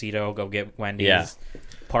a tuxedo, go get Wendy's, Yeah.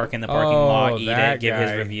 park in the parking lot, eat that it, give his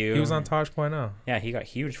guy. review. He was on Tosh.0. Yeah, he got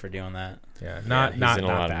huge for doing that. Yeah, He's not in a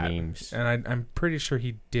lot that. of memes. And I'm pretty sure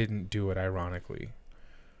he didn't do it ironically.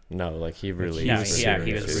 No, like he really. Yeah, was he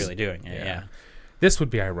was serious. really doing it. Yeah. Yeah. This would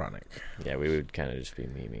be ironic. Yeah, we would kind of just be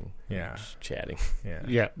memeing. Yeah. Just chatting. Yeah.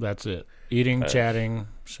 Yeah, that's it. Eating, Uh, chatting,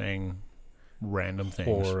 saying random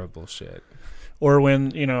things. Horrible shit. Or when,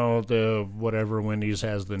 the whatever Wendy's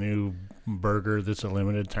has the new burger that's a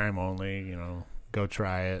limited time only, go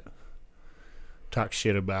try it. Talk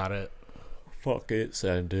shit about it. Fuck it,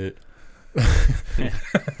 send it.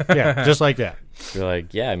 Yeah, just like that. You're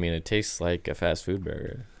like, yeah, I mean, it tastes like a fast food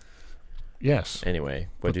burger. Yes. Anyway,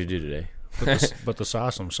 what'd you do today? But the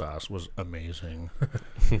Sawsome sauce was amazing.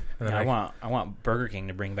 And then I want Burger King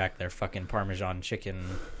to bring back their fucking Parmesan chicken.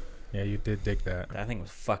 yeah, you did dig that. That thing was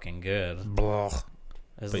fucking good. Blah.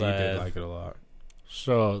 It's But you did like it a lot.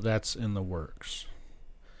 So that's in the works.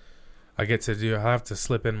 I'll have to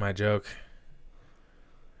slip in my joke.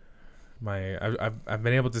 I've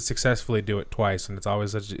been able to successfully do it twice, and it's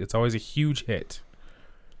always a huge hit.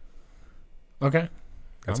 Okay.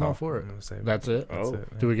 That's I'm all all for it. I'm gonna say. That's it. That's Oh.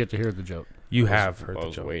 it. Do we get to hear the joke? You have heard I the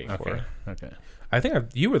was joke. waiting for Okay. it. Okay. I think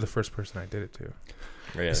you were the first person I did it to.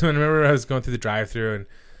 Really? So I remember I was going through the drive-thru, and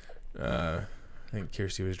I think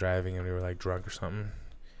Kirsty was driving, and we were like drunk or something,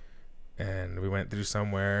 and we went through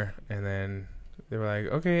somewhere, and then they were like,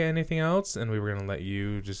 "Okay, anything else?" And we were gonna let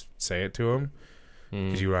you just say it to him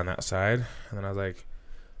because you were on that side, and then I was like,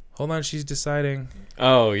 "Hold on, she's deciding."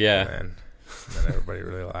 Oh yeah. And then everybody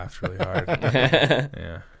really laughed really hard.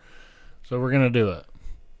 Yeah. So we're gonna do it.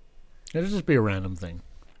 It'll just be a random thing.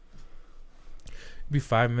 Be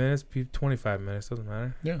 5 minutes, be 25 minutes, doesn't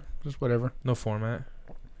matter. Yeah, just whatever. No format.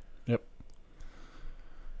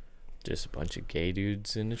 Just a bunch of gay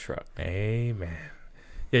dudes in the truck. Amen.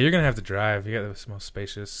 Yeah, you're gonna have to drive. You got the most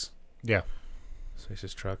spacious truck.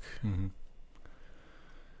 Mm-hmm.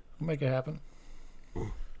 We'll make it happen.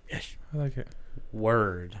 Yes. I like it.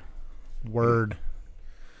 Word. Word.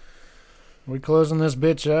 Are we closing this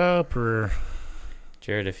bitch up or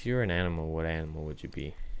Jared, if you were an animal, what animal would you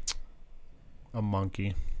be? a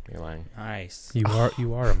monkey? You're lying. Nice. You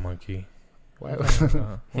are a monkey. Why?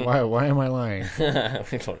 Why am I lying? I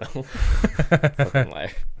don't know. Fucking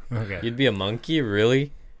lie. Okay. You'd be a monkey,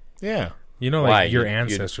 really? Yeah. You know, Why? like your You'd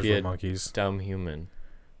ancestors be were a monkeys. Dumb human.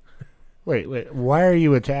 Wait. Why are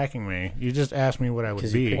you attacking me? You just asked me what I would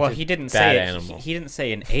 'Cause you be. picked Well, he didn't Bad say animal. He didn't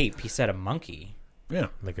say an ape. He said a monkey. Yeah.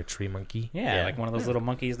 Like a tree monkey. Yeah, Yeah. like one of those little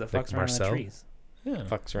monkeys that Like fucks around in Marcel? the trees. Yeah.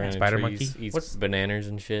 Fucks around in Spider trees, monkey? eats What's- bananas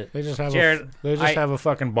and shit. They just have Jared, a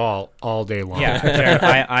fucking ball all day long. Yeah, Jared,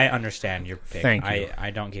 I understand your pick. Thank you.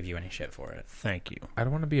 I don't give you any shit for it. Thank you. I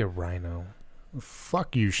don't want to be a rhino.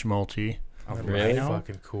 Fuck you, Schmalti. A That'd Really? be rhino?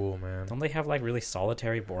 fucking cool, man. Don't they have like really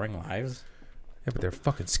solitary, boring lives? Yeah, but they're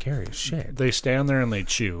fucking scary as shit. They stand there and they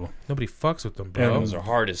chew, Nobody fucks with them, bro. Those are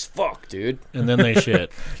hard as fuck, dude. and then they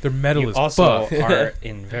shit. They're metal You as also fuck. are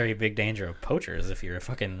in very big danger of poachers if you're a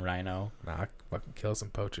fucking rhino. Nah, I fucking kill some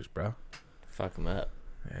poachers, bro. Fuck them up.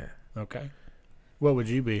 Yeah. Okay. What would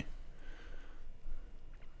you be?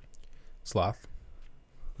 Sloth.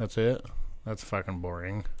 That's it? That's fucking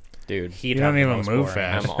boring. Dude, He'd You have don't the even most move boring-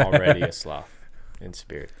 fast. I'm already a sloth in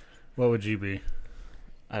spirit. What would you be?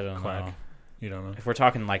 I don't Quack. know. You don't know. If we're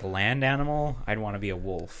talking like land animal, I'd want to be a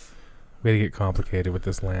wolf. We had to get complicated with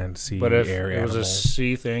this land, sea, But if air it was animal. a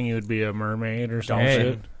sea thing, you would be a mermaid or some Dolphin.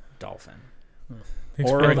 shit. Dolphin.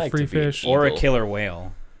 Thanks or for I'd the like free to be an fish. eagle. Or a killer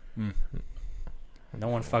whale. Mm. No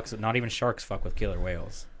one fucks. Not even sharks fuck with killer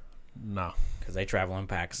whales No. because they travel in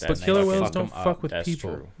packs. That's and But they killer fucking whales fuck don't 'em up. fuck with That's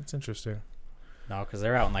people. true. It's interesting. No, because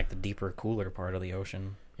they're out in like the deeper, cooler part of the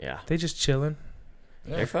ocean. Yeah. They just chilling.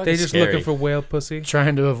 They're fucking They just scary. looking for whale pussy.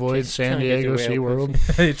 Trying to avoid Just San trying to get Diego the whale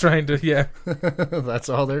SeaWorld. They trying to That's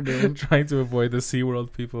all they're doing. trying to avoid the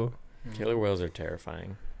SeaWorld people. Killer whales are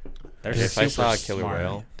terrifying. They're If I saw a super killer smart,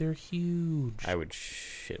 whale, They're huge. I would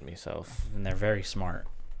shit myself. and they're very smart,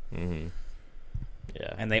 Mm-hmm.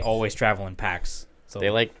 Yeah. and they always travel in packs. So They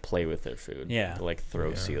like play with their food. Yeah. They like throw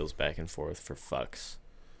Yeah. seals back and forth for fucks.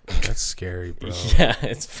 That's scary, bro. Yeah,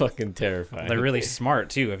 it's fucking terrifying. they're really smart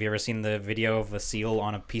too. Have you ever seen the video of a seal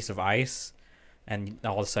on a piece of ice, and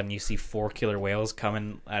all of a sudden you see 4 killer whales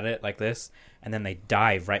coming at it like this, and then they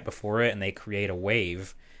dive right before it, and they create a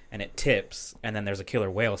wave, and it tips, and then there's a killer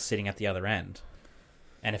whale sitting at the other end.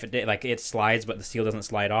 And if it slides, but the seal doesn't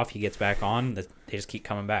slide off, he gets back on. They just keep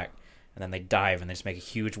coming back, and then they dive, and they just make a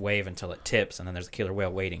huge wave until it tips, and then there's a killer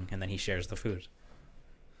whale waiting, and then he shares the food.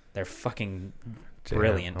 They're fucking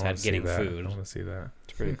brilliant I wanna at see getting that. food. I want to see that.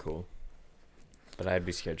 It's pretty cool. But I'd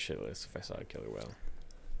be scared shitless if I saw a killer whale.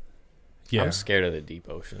 Yeah, I'm scared of the deep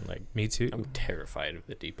ocean. Like, me too. I'm terrified of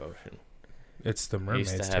the deep ocean. It's the I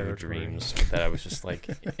mermaids used to have territory. dreams that I was just like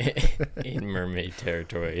in mermaid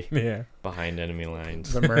territory Yeah, behind enemy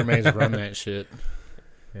lines. The mermaids run that shit.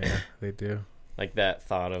 yeah, they do. Like that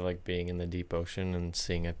thought of like being in the deep ocean and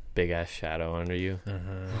seeing a big ass shadow under you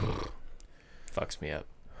fucks me up.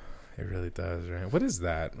 It really does, right? What is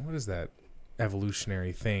that? What is that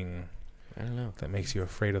evolutionary thing I don't know. that makes you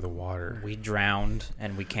afraid of the water? We drowned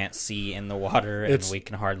and we can't see in the water It's- and we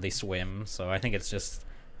can hardly swim. So I think it's just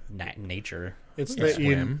nature. It's Yeah. that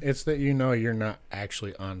you. Swim. It's that you know you're not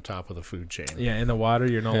actually on top of the food chain. Yeah, in the water,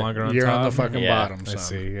 you're no longer on You're top. on the fucking Yeah, bottom. I Son.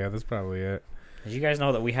 see. Yeah, that's probably it. Did you guys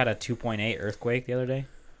know that we had a 2.8 earthquake the other day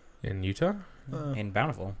In Utah? in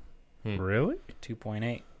Bountiful? Really?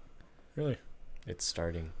 2.8. Really, It's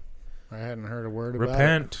starting. I hadn't heard a word about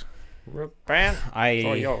Repent. Repent I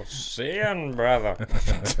for your sin, brother.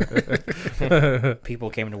 people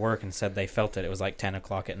came to work and said they felt it. It was like 10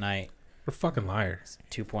 o'clock at night. We're fucking liars.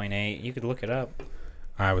 2.8. You could look it up.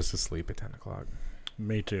 I was asleep at 10 o'clock.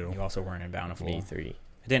 Me too. You also weren't in Bountiful. Me 3.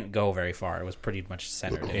 It didn't go very far. It was pretty much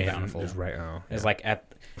centered in Bountiful. It was right now. It was like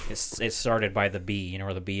it started by the B. You know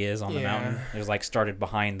where the B is on the mountain? It was like started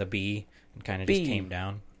behind the B and kind of just came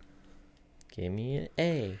down. Give me an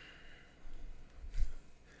A.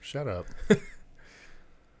 Shut up.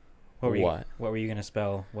 What were you gonna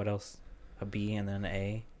spell? What else? A B and then an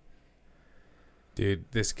A. Dude,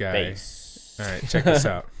 this guy. Base. All right, check this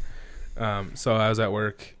out. So I was at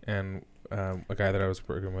work, and a guy that I was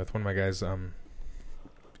working with, one of my guys,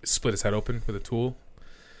 split his head open with a tool.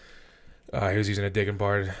 He was using a digging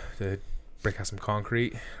bar to break out some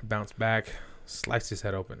concrete, bounced back, sliced his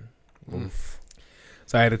head open. Oof.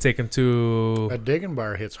 So I had to take him to... A digging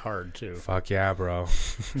bar hits hard, too. Fuck yeah, bro.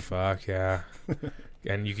 Fuck yeah.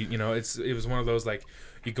 And you know, it was one of those, like,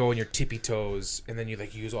 you go on your tippy toes, and then you,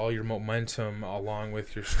 like, use all your momentum along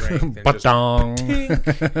with your strength. And Ba-dong.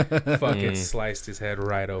 Fucking sliced his head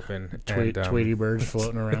right open. Tweety birds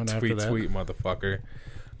floating around after that. Tweet, motherfucker.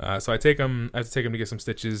 So I have to take him to get some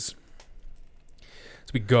stitches.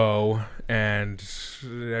 So we go, and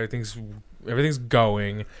everything's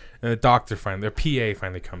going, and the doctor their PA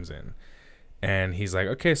finally comes in, and he's like,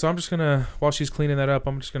 okay, so I'm just gonna, while she's cleaning that up,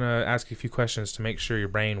 I'm just gonna ask you a few questions to make sure your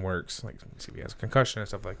brain works, like see if he has a concussion and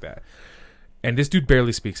stuff like that. And this dude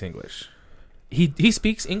barely speaks English. He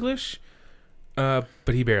speaks English, but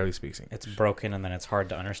he barely speaks English. It's broken, and then it's hard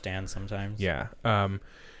to understand sometimes. Yeah.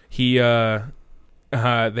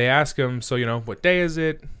 They ask him, so, you know, what day is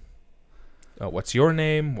it? What's your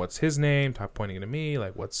name? What's his name? Top pointing to me,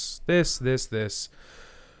 like, what's this? They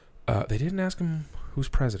didn't ask him who's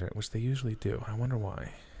president, which they usually do. I wonder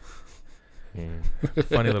why.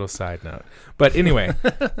 Funny little side note. But anyway,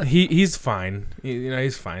 he's fine.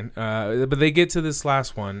 He's fine. But they get to this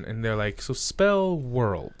last one, and they're like, so spell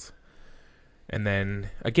world. And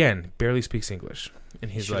then, again, barely speaks English.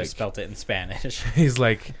 And he's like... spelt it in Spanish. He's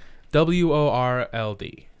like,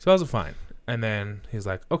 WORLD. So that was fine. And then he's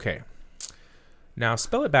like, okay, now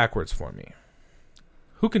spell it backwards for me.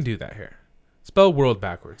 Who can do that here? Spell world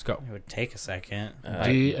backwards. Go. It would take a second.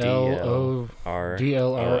 DLROW.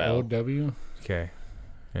 Okay.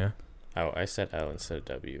 Yeah. Oh, I said L instead of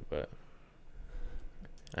W, but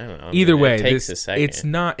I don't know. Either way, it takes a second. It's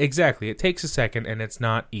not exactly. It takes a second, and it's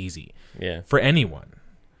not easy. Yeah. For anyone.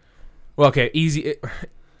 Well, okay, easy.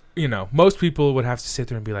 You know, most people would have to sit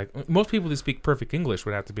there and be like. Most people that speak perfect English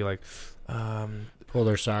would have to be like. Pull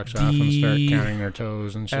their socks off and start counting their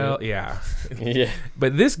toes and shit. Yeah. Yeah.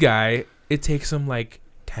 But this guy, it takes him like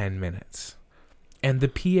 10 minutes. And the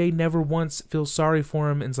PA never once feels sorry for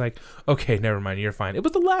him and's like, okay, never mind, you're fine. It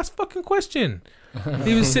was the last fucking question.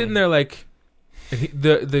 He was sitting there like,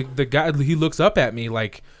 the guy, he looks up at me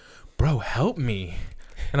like, bro, help me.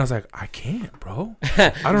 And I was like, I can't, bro.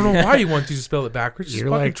 I don't know why you want to spell it backwards. Just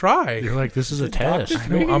fucking try. You're like, this is a test. I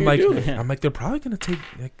know. I'm like, they're probably gonna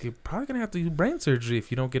they're probably gonna have to do brain surgery if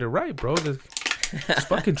you don't get it right, bro. Just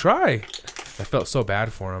fucking try. I felt so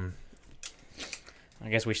bad for him. I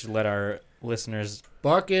guess we should let our listeners.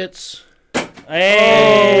 Buckets.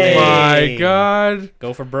 Hey! Oh my god!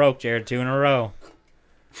 Go for broke, Jared. 2 in a row.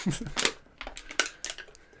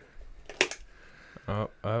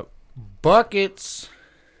 Buckets.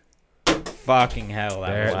 Fucking hell!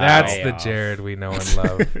 That's the Jared we know and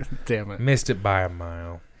love. Damn it! Missed it by a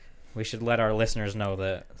mile. We should let our listeners know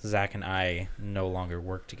that Zach and I no longer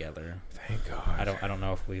work together. Thank God. I don't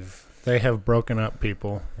know if we've. They have broken up,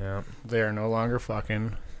 people. Yeah. They are no longer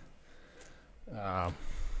fucking.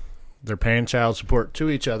 They're paying child support to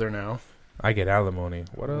each other now. I get alimony.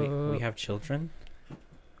 What we have children?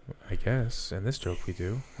 I guess. In this joke we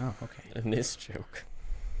do. Oh, okay. In this joke.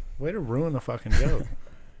 Way to ruin the fucking joke.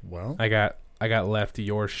 Well, I got left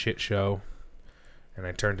your shit show, and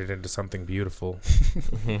I turned it into something beautiful.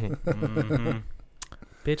 Mm-hmm.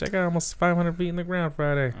 Bitch, I got almost 500 feet in the ground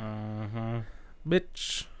Friday.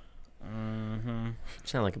 Bitch.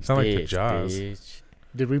 Sound like a Sound bitch, like the Jaws. bitch.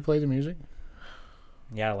 did we play the music?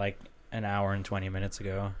 Yeah, like an hour and 20 minutes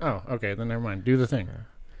ago. Oh, okay. Then never mind. Do the thing.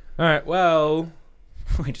 All right. Well,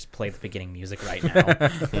 We just played the beginning music right now.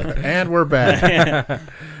 And we're back.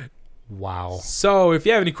 Wow. So, if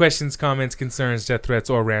you have any questions, comments, concerns, death threats,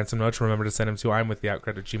 or ransom notes, remember to send them to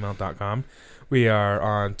imwiththeoutcrowd@gmail.com. We are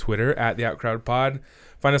on Twitter @theoutcrowdpod.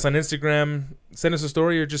 Find us on Instagram. Send us a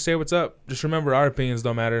story or just say what's up. Just remember, our opinions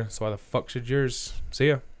don't matter. So why the fuck should yours? See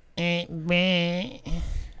ya. Bye.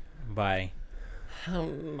 Bye.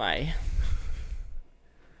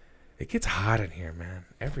 It gets hot in here, man.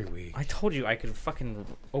 Every week. I told you I could fucking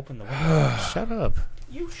open the window. Shut up.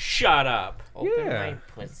 You shut up. Open Yeah. my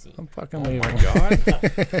pussy. I'm fucking Oh leaving. my god.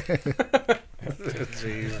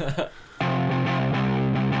 Jeez.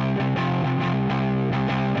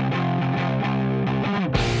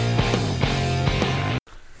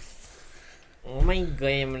 my god,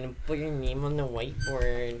 I'm gonna put your name on the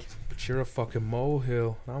whiteboard. But you're a fucking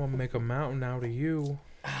molehill. I'm gonna make a mountain out of you.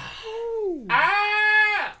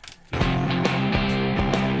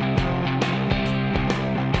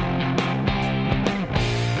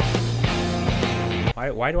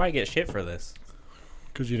 Why do I get shit for this?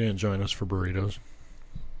 Because you didn't join us for burritos.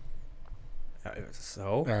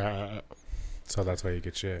 So? So that's why you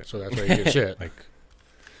get shit. So that's why you get shit. Like,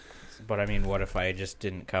 But I mean, what if I just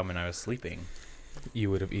didn't come and I was sleeping?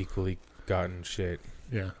 you would have equally gotten shit.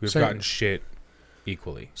 Yeah. We've gotten shit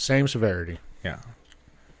equally. Same severity. Yeah.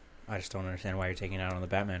 I just don't understand why you're taking it out on the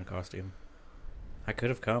Batman costume. I could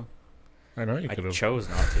have come. I know you I could have. chose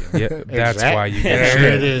not to. Yeah, that's why you get There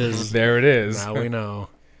shit. it is. There it is. Now we know.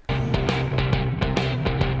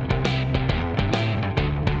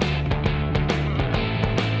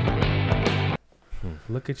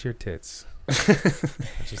 Look at your tits. I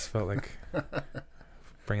just felt like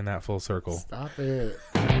bringing that full circle. Stop it.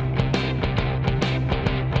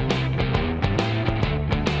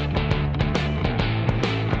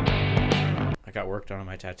 I got work done on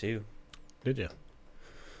my tattoo. Did you?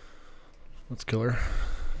 Let's kill her.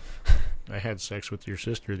 I had sex with your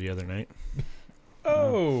sister the other night.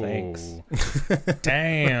 Oh, thanks.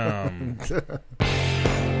 Damn.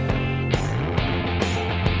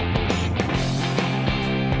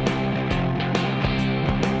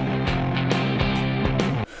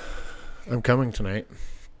 I'm coming tonight.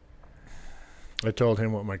 I told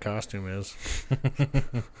him what my costume is.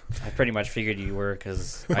 I pretty much figured you were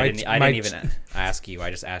because My- I didn't my- even ask you. I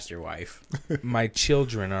just asked your wife. My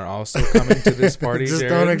children are also coming to this party. Just Jared.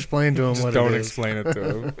 don't explain to him Just what don't it is. explain it to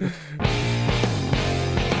him.